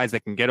kind of guys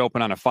that can get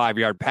open on a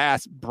 5-yard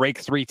pass, break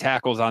 3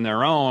 tackles on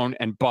their own,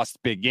 and bust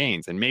big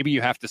gains. And maybe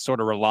you have to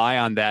sort of rely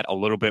on that a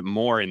little bit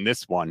more in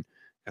this one,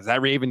 because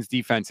that Ravens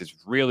defense is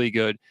really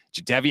good.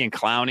 Jadeveon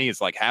Clowney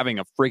is like having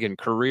a friggin'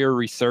 career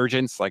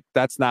resurgence. Like,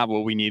 that's not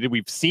what we needed.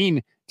 We've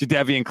seen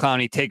Jadeveon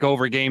Clowney take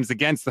over games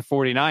against the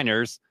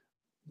 49ers.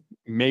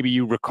 Maybe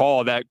you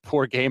recall that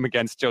poor game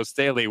against Joe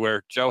Staley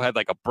where Joe had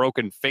like a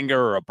broken finger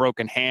or a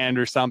broken hand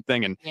or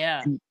something. And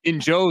in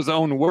Joe's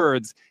own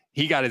words,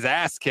 he got his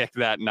ass kicked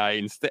that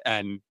night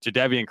and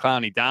Jadeveon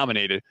Clowney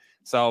dominated.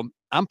 So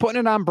I'm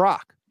putting it on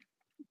Brock.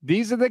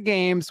 These are the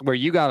games where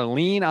you got to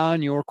lean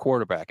on your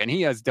quarterback. And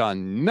he has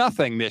done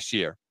nothing this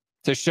year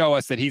to show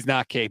us that he's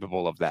not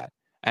capable of that.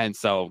 And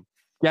so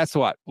guess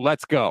what?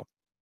 Let's go.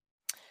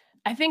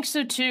 I think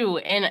so too.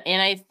 And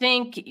I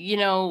think,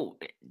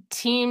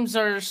 teams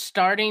are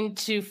starting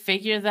to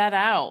figure that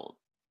out.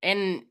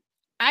 And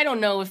I don't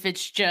know if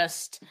it's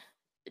just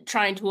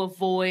trying to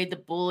avoid the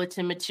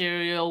bulletin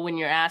material when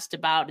you're asked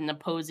about an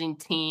opposing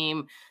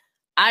team.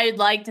 I'd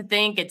like to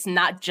think it's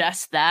not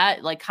just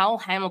that. Like Kyle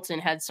Hamilton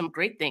had some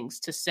great things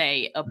to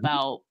say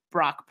about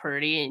Brock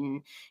Purdy,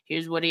 and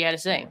here's what he had to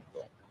say.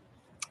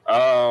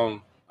 I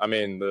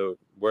mean, the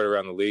word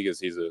around the league is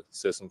he's a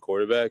system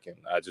quarterback, and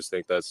I just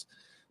think that's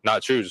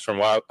not true. Just from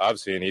what I've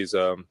seen, he's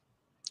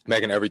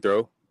making every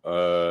throw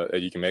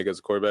that you can make as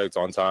a quarterback. It's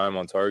on time,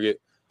 on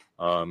target,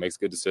 makes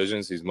good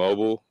decisions. He's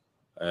mobile,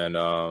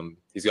 and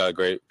he's got a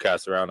great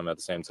cast around him at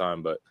the same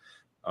time. But,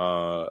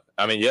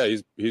 I mean, yeah,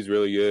 he's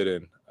really good,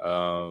 and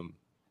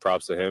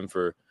props to him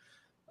for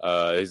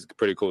his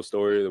pretty cool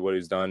story of what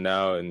he's done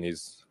now, and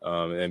he's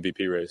an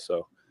MVP race.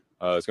 So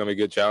it's going to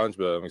be a good challenge,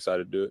 but I'm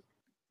excited to do it.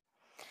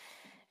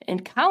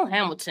 And Kyle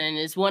Hamilton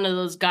is one of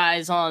those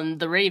guys on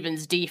the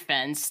Ravens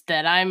defense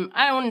that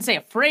I wouldn't say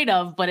afraid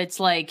of, but it's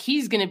like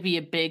he's going to be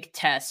a big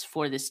test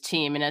for this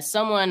team. And as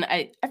someone,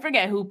 I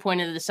forget who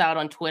pointed this out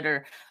on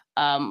Twitter,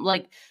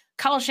 like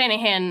Kyle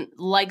Shanahan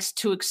likes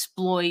to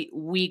exploit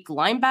weak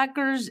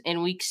linebackers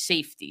and weak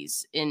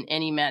safeties in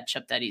any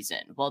matchup that he's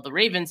in. Well, the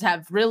Ravens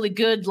have really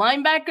good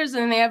linebackers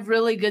and they have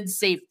really good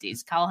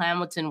safeties. Kyle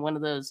Hamilton, one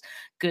of those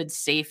good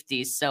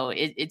safeties. So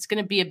it's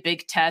going to be a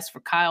big test for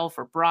Kyle,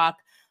 for Brock.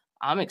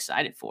 I'm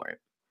excited for it.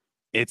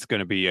 It's going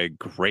to be a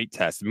great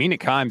test. Mina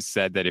Kimes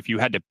said that if you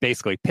had to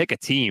basically pick a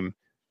team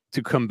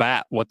to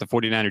combat what the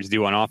 49ers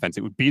do on offense,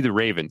 it would be the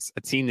Ravens,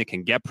 a team that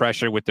can get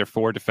pressure with their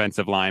 4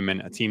 defensive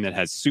linemen, a team that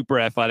has super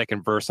athletic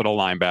and versatile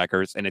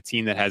linebackers, and a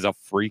team that has a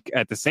freak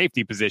at the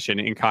safety position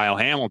in Kyle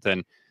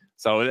Hamilton.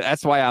 So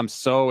that's why I'm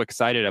so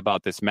excited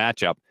about this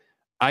matchup.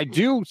 I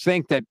do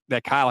think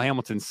that Kyle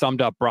Hamilton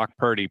summed up Brock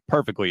Purdy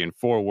perfectly in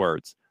 4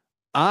 words: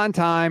 on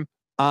time,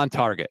 on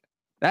target.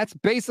 That's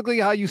basically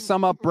how you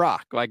sum up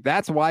Brock. Like,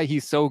 that's why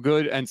he's so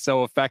good and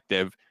so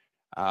effective.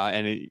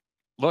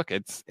 Look,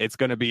 it's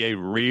going to be a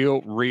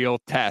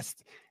real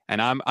test.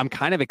 And I'm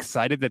kind of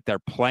excited that they're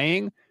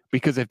playing,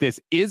 because if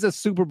this is a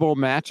Super Bowl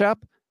matchup,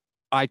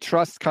 I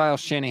trust Kyle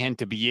Shanahan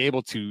to be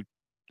able to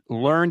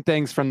learn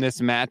things from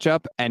this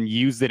matchup and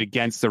use it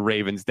against the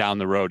Ravens down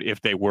the road if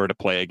they were to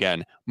play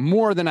again,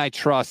 more than I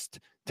trust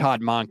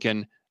Todd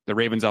Monken, the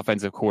Ravens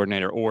offensive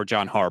coordinator, or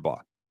John Harbaugh.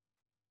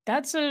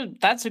 That's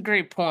a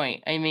great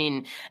point. I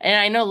mean, and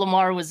I know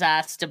Lamar was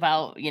asked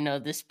about,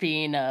 this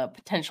being a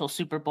potential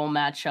Super Bowl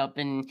matchup,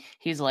 and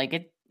he's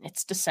like,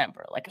 it's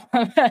December. Like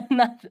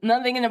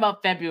nothing in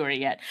about February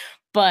yet.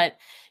 But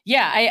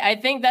yeah, I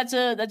think that's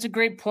a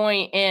great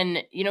point.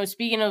 And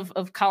speaking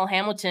of Kyle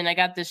Hamilton, I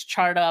got this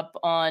chart up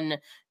on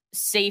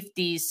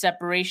safeties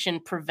separation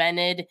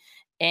prevented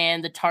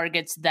and the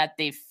targets that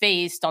they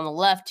faced. On the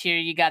left here,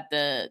 you got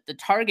the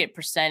target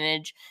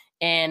percentage,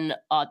 and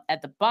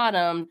at the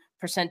bottom,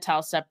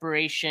 percentile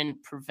separation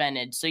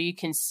prevented. So you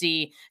can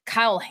see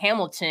Kyle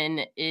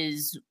Hamilton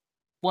is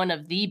one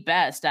of the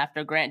best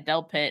after Grant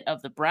Delpit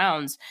of the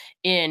Browns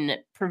in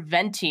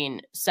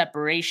preventing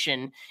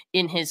separation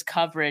in his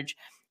coverage.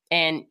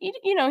 And,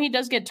 he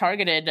does get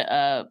targeted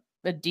a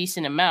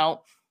decent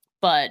amount,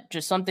 but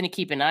just something to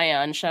keep an eye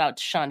on. Shout out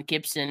to Sean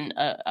Gibson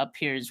up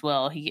here as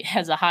well. He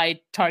has a high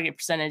target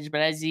percentage,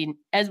 but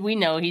as we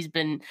know, he's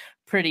been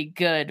pretty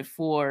good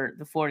for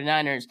the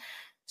 49ers.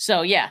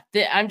 So, yeah,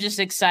 I'm just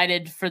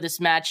excited for this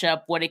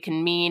matchup, what it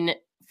can mean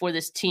for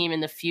this team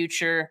in the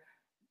future.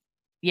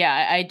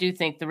 Yeah, I do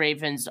think the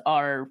Ravens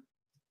are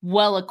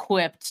well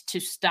equipped to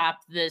stop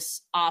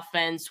this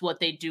offense, what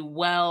they do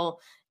well.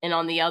 And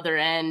on the other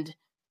end,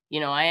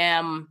 I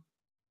am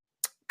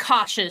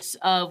cautious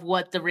of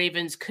what the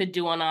Ravens could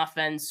do on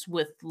offense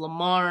with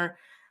Lamar.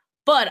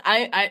 But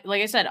I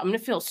like I said, I'm going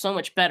to feel so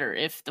much better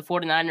if the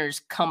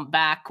 49ers come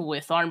back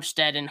with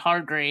Armstead and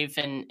Hargrave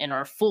and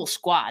our full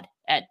squad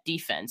at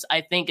defense.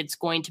 I think it's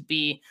going to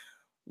be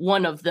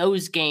one of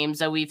those games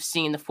that we've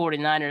seen the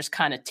 49ers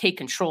kind of take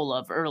control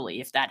of early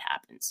if that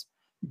happens.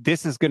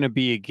 This is going to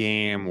be a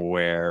game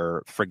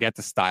where forget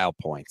the style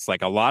points.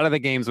 Like a lot of the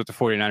games with the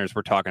 49ers,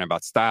 we're talking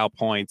about style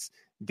points.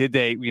 Did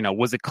they,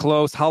 was it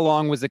close? How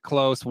long was it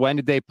close? When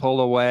did they pull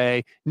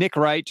away? Nick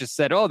Wright just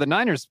said, the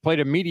Niners played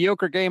a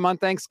mediocre game on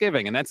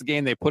Thanksgiving, and that's a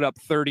game they put up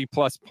 30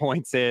 plus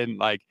points in.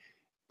 Like,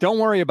 don't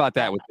worry about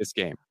that with this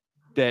game.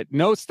 That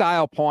no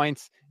style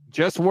points,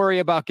 just worry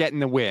about getting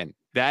the win.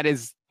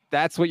 That's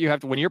what you have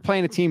to, when you're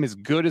playing a team as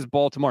good as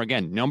Baltimore,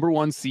 again, number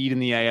 1 seed in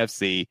the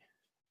AFC.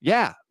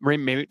 Yeah,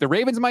 maybe the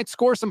Ravens might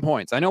score some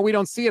points. I know we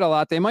don't see it a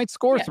lot. They might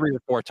score 3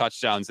 or 4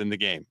 touchdowns in the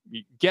game.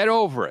 Get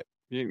over it.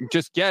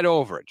 Just get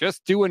over it.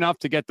 Just do enough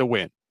to get the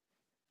win.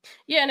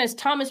 Yeah, and as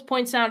Thomas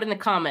points out in the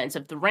comments,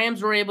 if the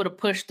Rams were able to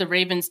push the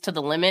Ravens to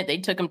the limit, they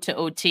took them to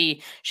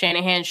OT.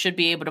 Shanahan should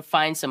be able to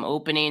find some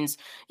openings.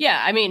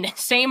 Yeah, I mean,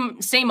 same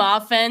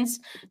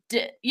offense.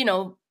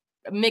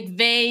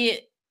 McVay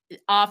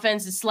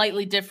offense is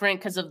slightly different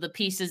because of the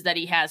pieces that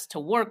he has to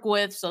work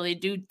with. So they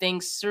do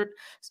things,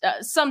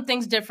 some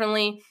things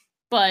differently,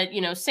 but,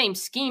 same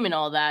scheme and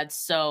all that.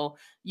 So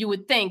you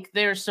would think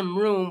there's some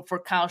room for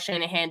Kyle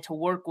Shanahan to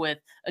work with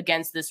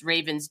against this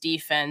Ravens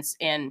defense.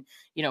 And,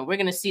 we're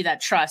going to see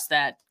that trust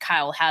that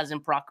Kyle has in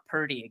Brock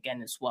Purdy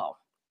again as well.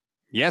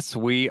 Yes,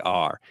 we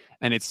are.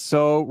 And it's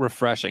so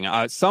refreshing.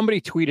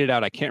 Somebody tweeted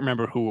out, I can't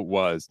remember who it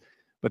was,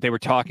 but they were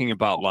talking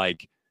about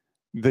like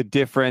the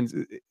difference.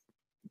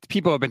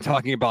 People have been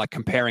talking about like,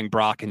 comparing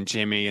Brock and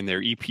Jimmy and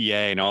their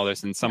EPA and all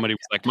this. And somebody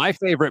was like, my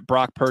favorite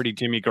Brock Purdy,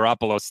 Jimmy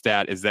Garoppolo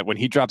stat is that when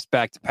he drops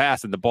back to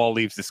pass and the ball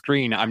leaves the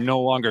screen, I'm no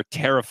longer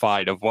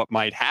terrified of what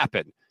might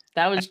happen.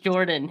 That was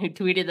Jordan who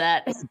tweeted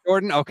that.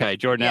 Jordan? Okay,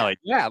 Jordan Elliott.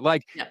 Yeah,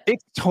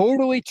 It's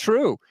totally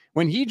true.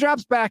 When he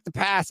drops back to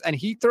pass and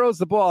he throws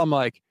the ball, I'm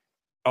like,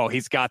 oh,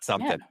 he's got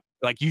something. Yeah.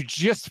 Like you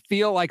just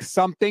feel like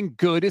something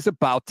good is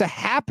about to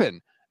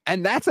happen.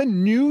 And that's a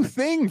new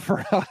thing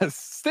for us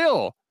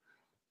still.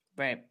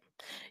 Right.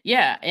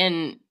 Yeah.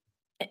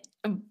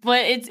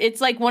 But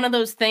it's like one of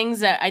those things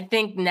that I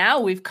think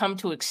now we've come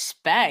to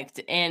expect.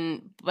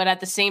 But at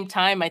the same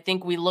time, I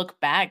think we look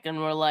back and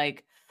we're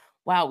like,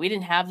 wow, we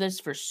didn't have this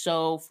for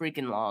so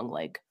freaking long.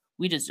 Like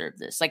we deserve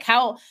this. Like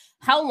how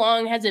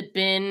long has it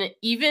been,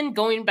 even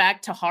going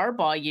back to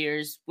Harbaugh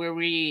years where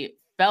we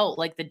felt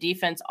like the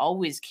defense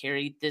always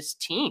carried this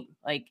team?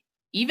 Like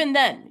even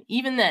then.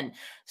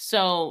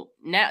 So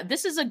now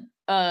this is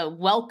a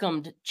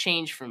welcomed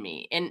change for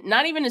me. And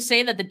not even to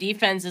say that the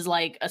defense is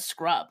like a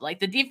scrub. Like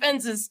the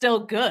defense is still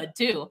good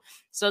too.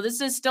 So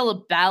this is still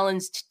a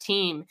balanced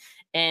team.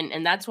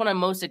 And that's what I'm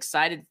most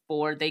excited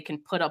for. They can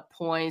put up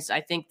points. I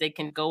think they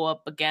can go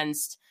up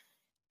against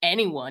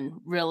anyone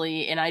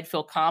really. And I'd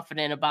feel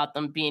confident about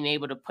them being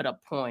able to put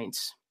up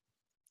points.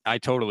 I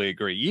totally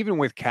agree. Even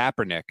with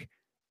Kaepernick,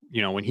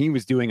 when he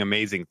was doing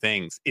amazing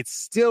things, it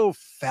still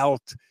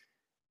felt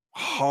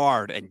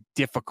hard and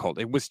difficult.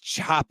 It was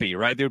choppy,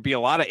 right? There would be a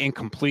lot of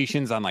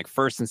incompletions on like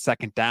first and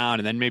second down,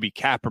 and then maybe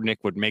Kaepernick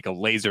would make a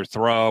laser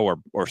throw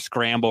or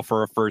scramble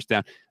for a first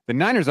down. The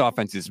Niners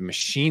offense is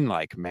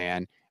machine-like,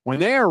 man. When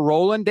they are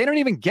rolling, they don't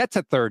even get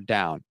to third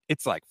down.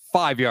 It's like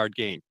 5-yard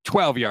gain,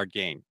 12-yard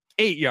gain,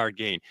 8-yard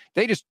gain.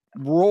 They just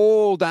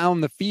roll down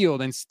the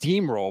field and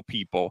steamroll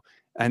people.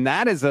 And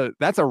that's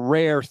a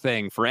rare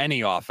thing for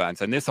any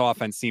offense. And this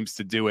offense seems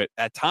to do it.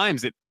 At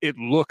times, it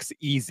looks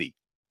easy.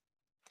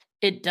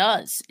 It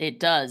does.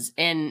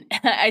 And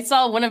I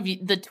saw one of the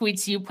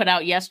tweets you put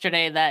out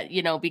yesterday that,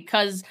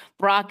 because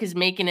Brock is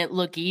making it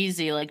look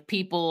easy, like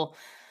people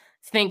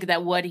think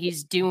that what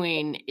he's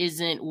doing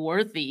isn't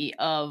worthy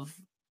of,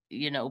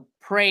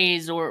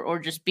 praise or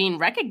just being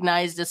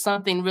recognized as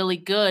something really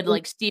good.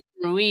 Like Stephen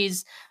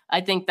Ruiz,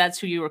 I think that's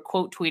who you were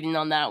quote tweeting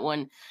on that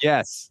one.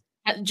 Yes.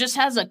 Just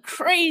has a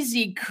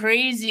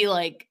crazy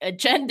like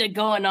agenda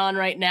going on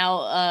right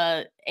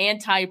now,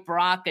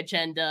 anti-Brock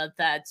agenda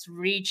that's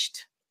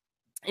reached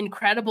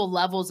incredible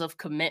levels of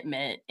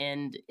commitment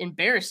and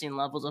embarrassing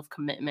levels of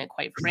commitment,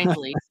 quite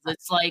frankly.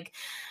 It's like,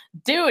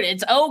 dude,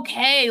 it's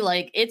okay.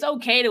 Like, it's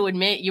okay to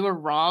admit you were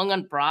wrong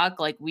on Brock,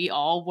 like we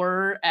all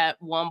were at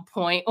one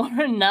point or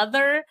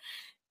another.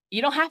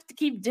 You don't have to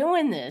keep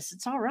doing this.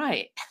 It's all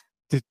right.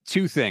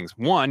 Two things.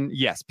 One,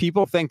 yes,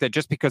 people think that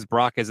just because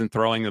Brock isn't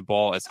throwing the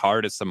ball as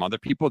hard as some other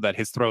people, that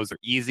his throws are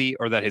easy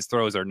or that his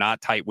throws are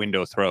not tight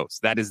window throws.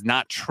 That is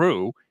not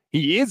true.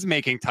 He is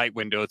making tight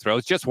window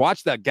throws. Just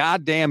watch the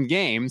goddamn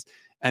games.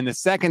 And the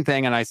second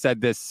thing, and I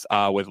said this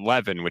with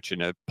Levin, which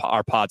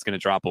our pod's going to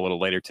drop a little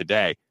later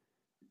today.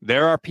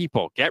 There are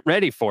people, get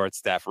ready for it,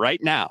 Steph, right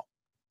now.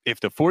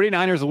 If the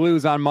 49ers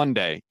lose on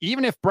Monday,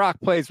 even if Brock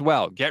plays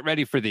well, get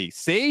ready for these.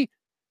 See,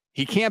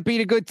 he can't beat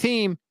a good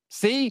team.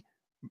 See,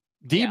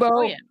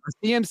 Debo,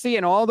 CMC,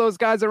 and all those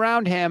guys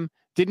around him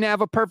didn't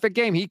have a perfect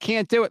game. He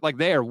can't do it. Like,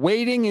 they are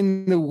waiting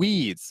in the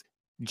weeds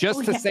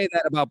just to say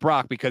that about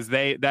Brock because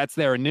that's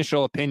their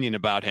initial opinion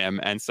about him.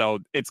 And so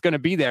it's going to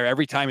be there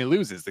every time he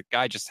loses. The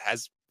guy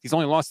he's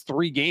only lost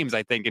 3 games,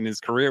 I think, in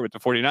his career with the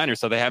 49ers.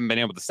 So they haven't been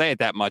able to say it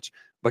that much,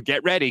 but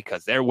get ready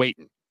because they're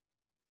waiting.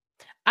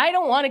 I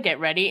don't want to get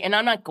ready, and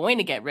I'm not going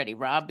to get ready,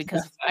 Rob,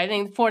 because I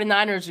think the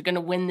 49ers are going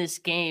to win this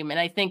game. And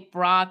I think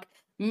Brock,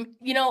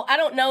 I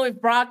don't know if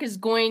Brock is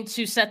going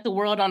to set the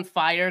world on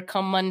fire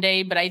come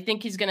Monday, but I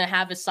think he's going to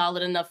have a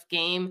solid enough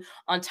game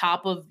on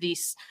top of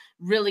this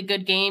really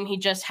good game he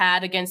just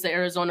had against the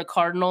Arizona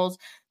Cardinals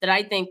that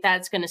I think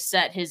that's going to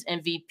set his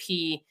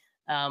MVP,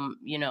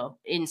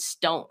 in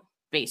stone,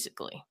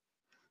 basically,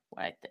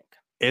 what I think.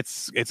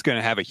 It's going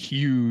to have a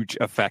huge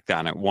effect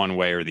on it one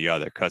way or the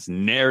other because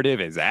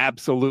narrative is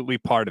absolutely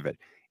part of it.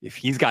 If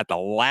he's got the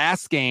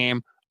last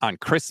game on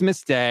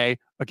Christmas Day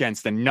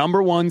against the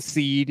number 1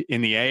 seed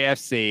in the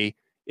AFC,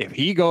 if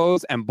he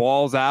goes and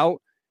balls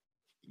out,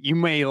 you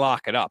may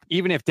lock it up.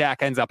 Even if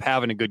Dak ends up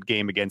having a good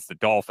game against the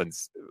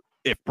Dolphins,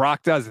 if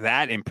Brock does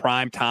that in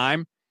prime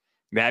time,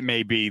 that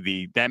may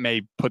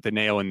put the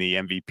nail in the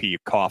MVP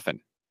coffin.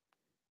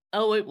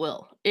 Oh, it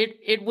will.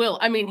 It will.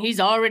 I mean, he's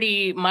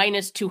already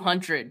minus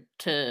 200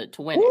 to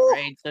win it,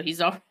 right? So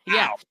he's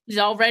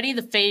already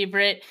the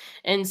favorite,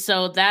 and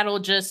so that'll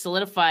just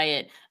solidify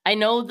it. I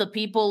know the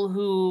people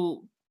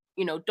who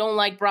don't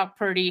like Brock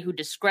Purdy, who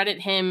discredit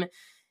him.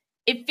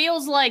 It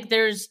feels like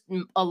there's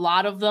a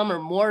lot of them or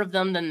more of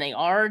them than they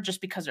are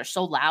just because they're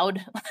so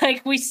loud.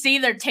 Like, we see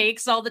their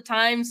takes all the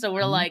time. So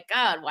we're like,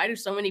 God, why do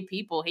so many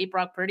people hate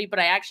Brock Purdy? But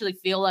I actually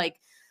feel like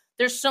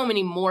there's so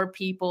many more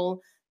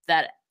people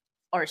that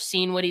are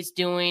seeing what he's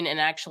doing and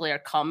actually are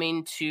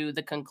coming to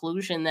the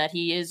conclusion that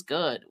he is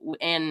good.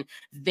 And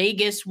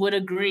Vegas would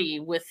agree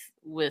with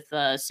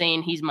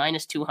saying he's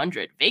minus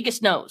 200.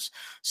 Vegas knows.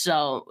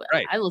 So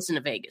right. I listen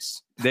to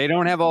Vegas. They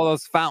don't have all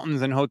those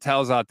fountains and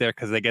hotels out there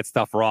because they get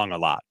stuff wrong a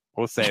lot.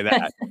 We'll say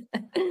that.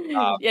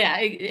 Yeah,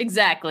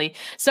 exactly.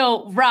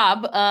 So,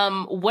 Rob,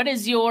 what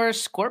is your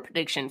score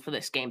prediction for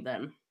this game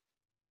then?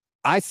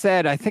 I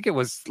think it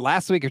was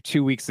last week or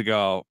 2 weeks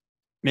ago,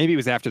 maybe it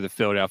was after the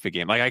Philadelphia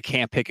game. Like, I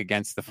can't pick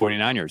against the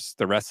 49ers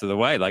the rest of the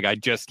way. Like,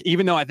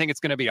 even though I think it's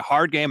going to be a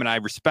hard game and I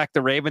respect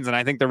the Ravens and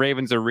I think the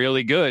Ravens are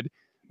really good,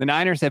 the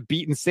Niners have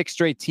beaten 6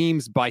 straight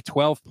teams by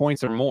 12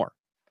 points or more.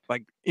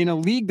 Like, in a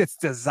league that's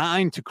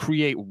designed to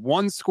create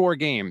 1-score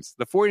games,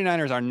 the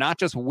 49ers are not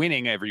just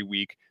winning every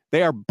week.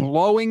 They are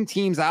blowing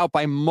teams out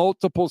by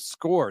multiple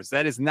scores.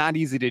 That is not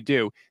easy to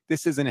do.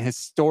 This is an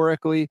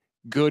historically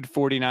good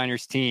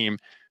 49ers team.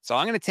 So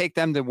I'm going to take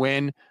them to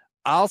win.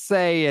 I'll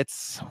say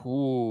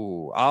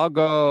I'll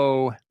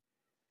go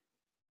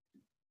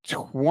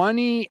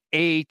 28-25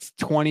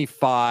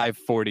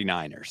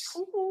 49ers.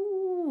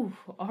 Ooh,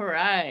 all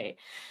right.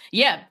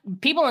 Yeah,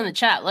 people in the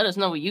chat, let us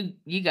know what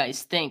you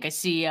guys think. I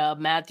see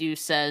Matthew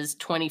says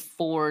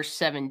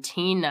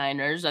 24-17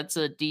 Niners. That's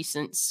a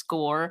decent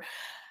score.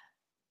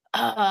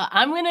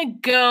 I'm going to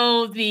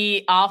go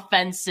the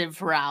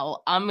offensive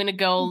route. I'm going to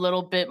go a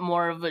little bit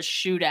more of a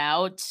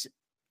shootout,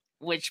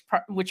 which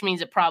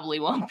means it probably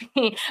won't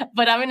be.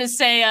 But I'm going to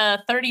say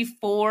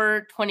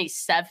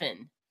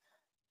 34-27.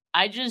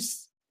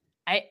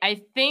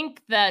 I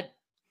think that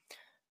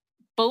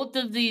both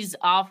of these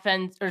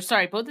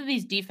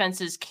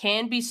defenses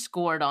can be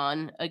scored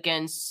on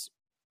against,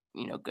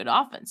 good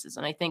offenses.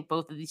 And I think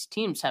both of these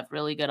teams have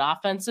really good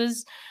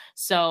offenses.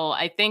 So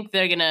I think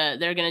they're going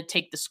to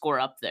take the score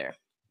up there.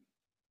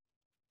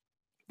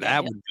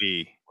 That would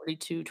be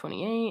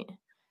 42-28.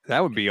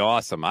 That would be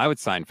awesome. I would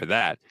sign for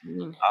that.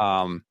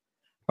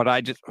 But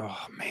I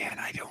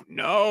don't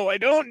know.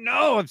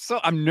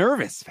 I'm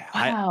nervous.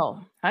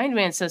 Wow.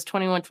 Hindman says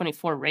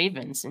 21-24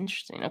 Ravens.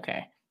 Interesting.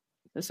 Okay.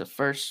 This is the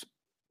first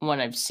one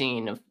I've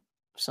seen of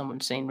someone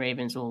saying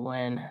Ravens will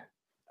win.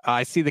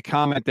 I see the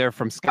comment there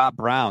from Scott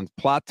Brown.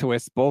 Plot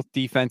twist, both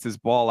defenses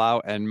ball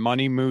out and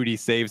Money Moody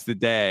saves the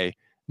day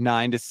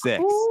 9-6.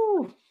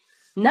 Ooh,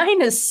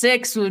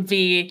 9-6 would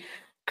be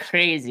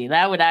crazy.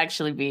 That would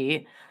actually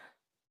be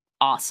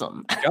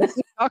awesome.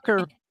 Justin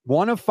Tucker,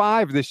 1 of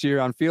 5 this year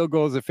on field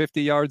goals of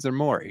 50 yards or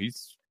more.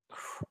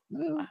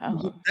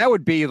 Wow. That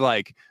would be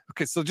like,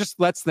 okay, so just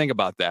let's think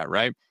about that,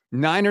 right?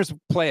 Niners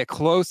play a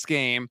close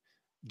game.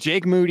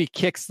 Jake Moody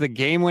kicks the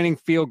game-winning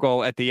field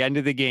goal at the end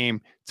of the game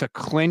to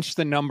clinch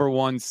the number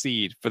 1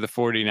 seed for the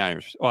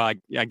 49ers. Well,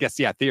 I guess,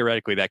 yeah,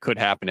 theoretically that could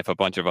happen if a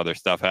bunch of other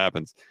stuff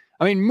happens.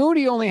 I mean,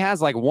 Moody only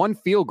has like 1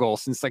 field goal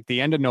since like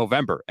the end of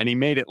November, and he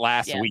made it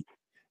last week.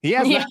 He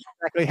has not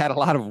exactly had a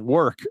lot of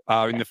work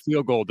in the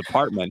field goal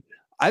department.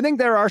 I think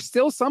there are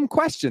still some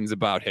questions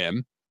about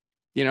him.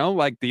 You know,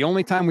 like the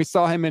only time we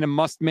saw him in a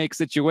must-make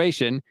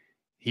situation,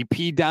 he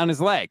peed down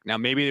his leg. Now,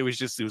 maybe it was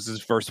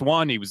his first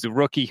one. He was a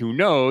rookie. Who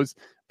knows?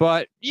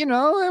 But, you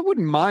know, I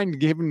wouldn't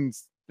mind giving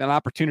an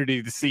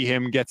opportunity to see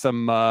him get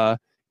some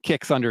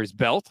kicks under his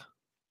belt.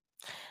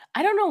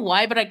 I don't know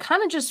why, but I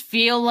kind of just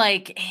feel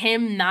like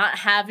him not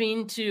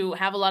having to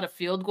have a lot of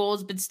field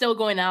goals, but still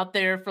going out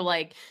there for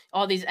like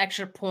all these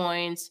extra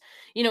points.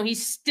 You know,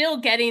 he's still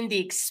getting the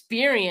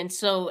experience.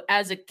 So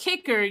as a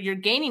kicker, you're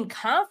gaining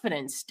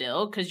confidence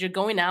still because you're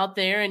going out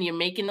there and you're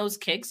making those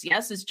kicks.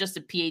 Yes, it's just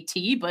a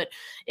PAT, but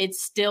it's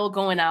still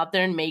going out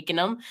there and making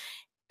them.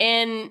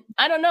 And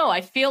I don't know. I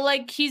feel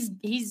like he's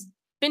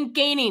been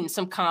gaining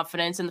some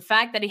confidence. And the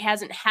fact that he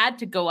hasn't had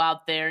to go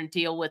out there and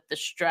deal with the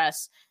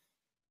stress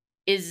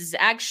is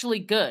actually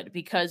good,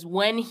 because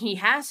when he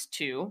has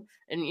to,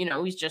 and you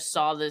know, we just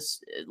saw this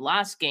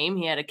last game,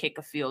 he had to kick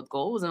a field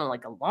goal. It wasn't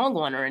like a long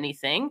one or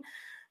anything,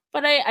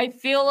 but I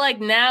feel like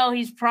now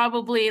he's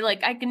probably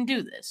like, I can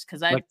do this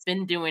because I've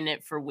been doing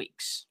it for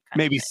weeks.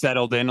 Maybe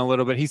settled in a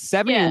little bit. He's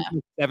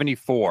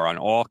 74 on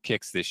all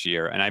kicks this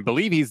year, and I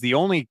believe he's the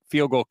only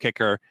field goal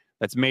kicker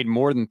that's made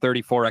more than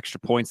 34 extra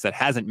points that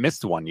hasn't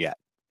missed one yet.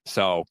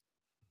 So,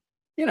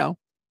 you know,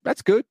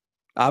 that's good,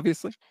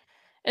 obviously.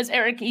 As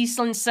Eric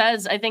Eastland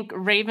says, I think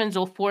Ravens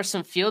will force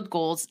some field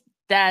goals.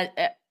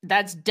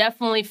 That's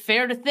definitely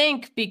fair to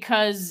think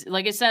because,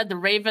 like I said, the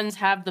Ravens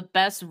have the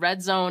best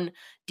red zone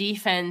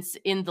defense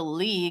in the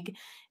league.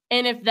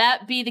 And if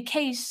that be the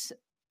case,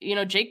 you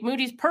know, Jake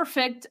Moody's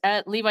perfect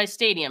at Levi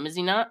Stadium, is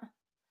he not?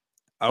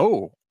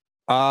 Oh,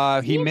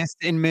 he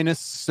missed in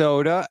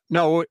Minnesota.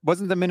 No,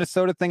 wasn't the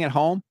Minnesota thing at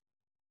home?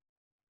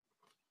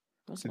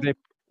 Did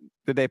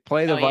they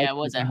play the Vikings it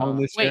was at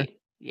home this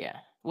year?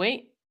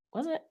 Wait,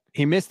 was it?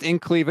 He missed in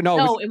Cleveland.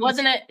 No, it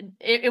wasn't.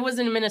 It was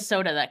in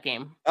Minnesota that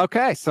game.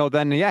 Okay, so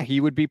then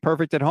he would be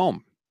perfect at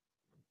home.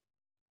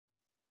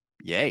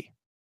 Yay!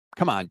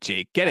 Come on,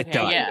 Jake, get it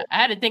done. Yeah, I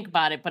had to think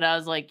about it, but I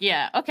was like,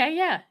 yeah.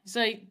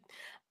 So,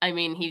 I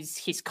mean,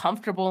 he's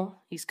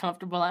comfortable. He's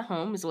comfortable at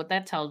home, is what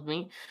that tells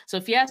me. So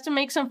if he has to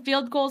make some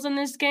field goals in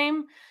this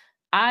game,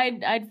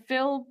 I'd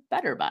feel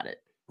better about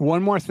it.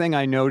 One more thing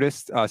I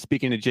noticed,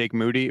 speaking to Jake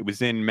Moody, it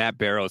was in Matt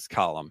Barrow's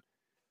column,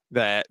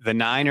 that the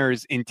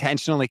Niners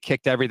intentionally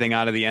kicked everything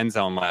out of the end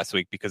zone last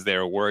week because they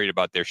were worried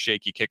about their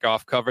shaky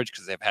kickoff coverage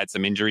because they've had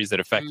some injuries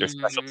that affect their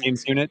special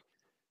teams unit.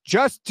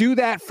 Just do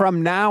that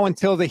from now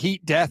until the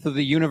heat death of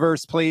the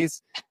universe,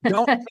 please.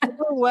 Don't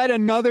let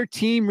another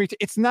team reach.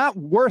 It's not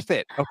worth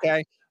it,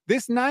 okay?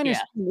 This Niners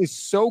team is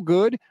so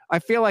good. I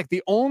feel like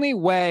the only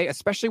way,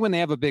 especially when they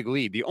have a big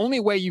lead, the only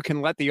way you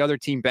can let the other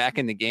team back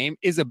in the game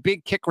is a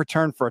big kick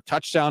return for a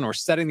touchdown or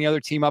setting the other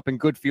team up in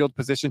good field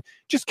position.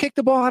 Just kick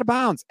the ball out of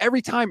bounds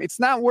every time. It's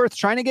not worth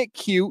trying to get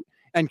cute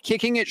and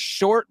kicking it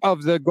short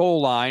of the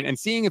goal line and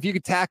seeing if you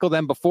could tackle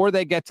them before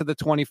they get to the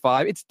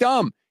 25. It's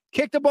dumb.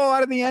 Kick the ball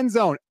out of the end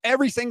zone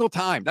every single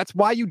time. That's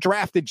why you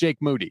drafted Jake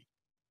Moody.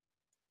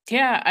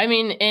 Yeah, I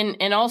mean,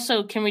 and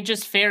also, can we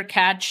just fair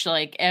catch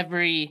like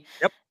every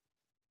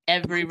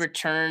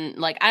return?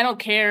 Like, I don't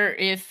care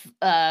if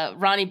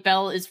Ronnie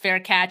Bell is fair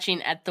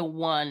catching at the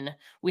 1.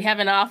 We have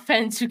an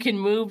offense who can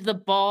move the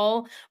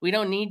ball. We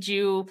don't need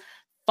you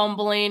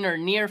fumbling or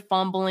near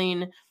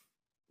fumbling.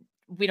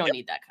 We don't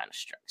need that kind of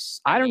stress.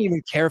 I don't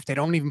even care if they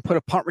don't even put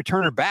a punt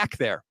returner back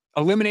there.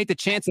 Eliminate the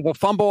chance of a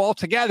fumble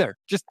altogether.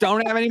 Just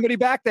don't have anybody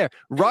back there.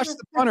 Rush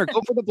the punter, go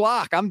for the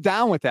block. I'm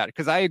down with that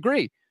because I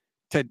agree.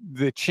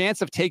 The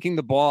chance of taking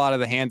the ball out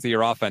of the hands of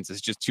your offense is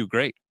just too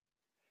great.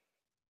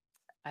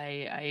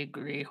 I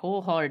agree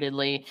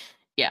wholeheartedly.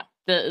 Yeah,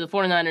 the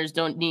 49ers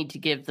don't need to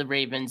give the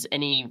Ravens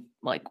any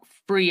like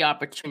free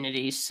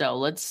opportunities. So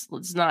let's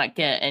not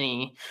get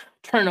any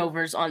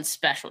turnovers on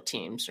special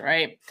teams,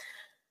 right?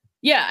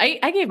 Yeah,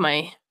 I gave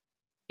my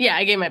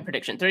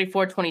prediction.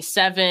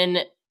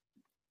 34-27.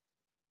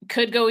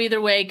 Could go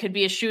either way. Could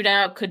be a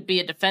shootout. Could be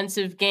a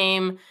defensive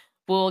game.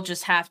 We'll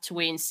just have to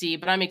wait and see.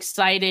 But I'm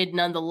excited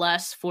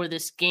nonetheless for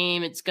this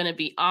game. It's going to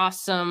be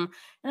awesome.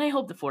 And I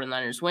hope the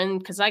 49ers win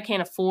because I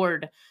can't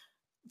afford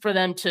for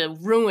them to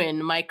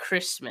ruin my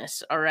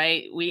Christmas. All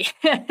right. We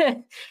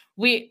had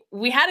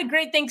a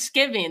great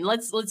Thanksgiving.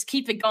 Let's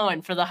keep it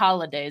going for the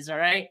holidays. All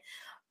right.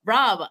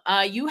 Rob,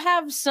 you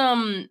have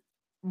some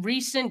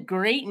recent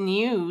great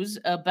news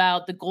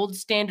about the Gold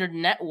Standard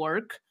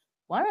Network.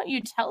 Why don't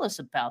you tell us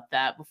about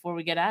that before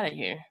we get out of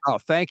here? Oh,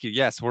 thank you.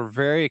 Yes, we're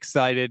very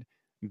excited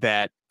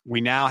that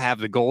we now have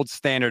the Gold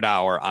Standard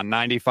Hour on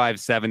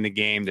 95.7 The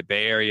Game, the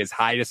Bay Area's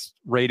highest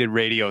rated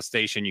radio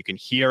station. You can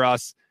hear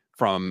us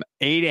from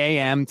 8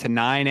 a.m. to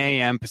 9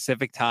 a.m.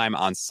 Pacific time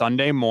on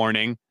Sunday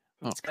morning.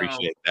 I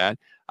appreciate that.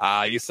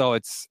 So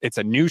it's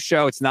a new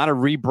show. It's not a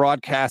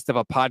rebroadcast of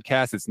a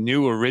podcast. It's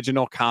new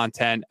original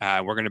content.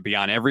 We're going to be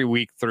on every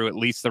week through at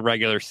least the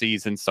regular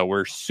season. So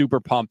we're super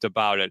pumped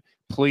about it.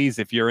 Please,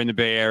 if you're in the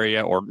Bay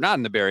Area or not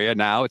in the Bay Area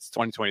now, it's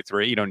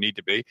 2023. You don't need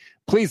to be.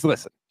 Please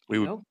listen. We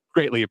would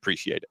greatly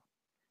appreciate it.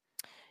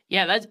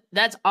 Yeah,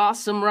 that's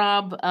awesome,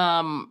 Rob.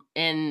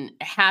 And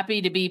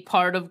happy to be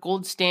part of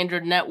Gold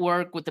Standard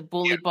Network with the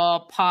Bully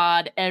Ball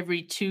Pod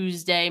every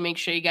Tuesday. Make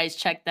sure you guys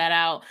check that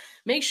out.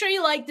 Make sure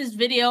you like this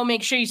video.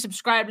 Make sure you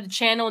subscribe to the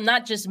channel,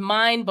 not just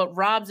mine, but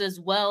Rob's as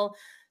well.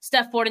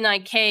 Steph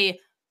 49K,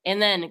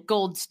 and then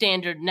Gold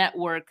Standard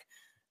Network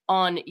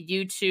on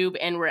YouTube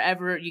and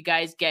wherever you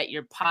guys get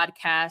your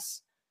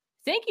podcasts.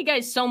 Thank you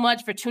guys so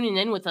much for tuning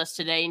in with us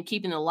today and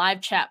keeping the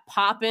live chat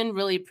popping.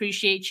 Really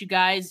appreciate you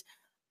guys.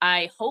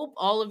 I hope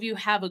all of you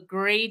have a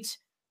great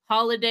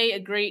holiday, a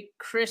great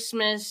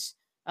Christmas,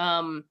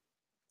 and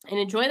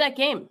enjoy that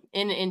game.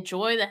 And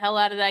enjoy the hell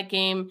out of that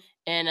game.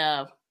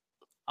 And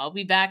I'll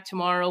be back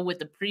tomorrow with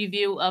the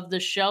preview of the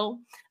show.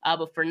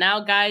 But for now,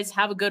 guys,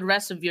 have a good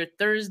rest of your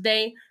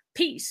Thursday.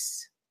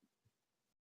 Peace.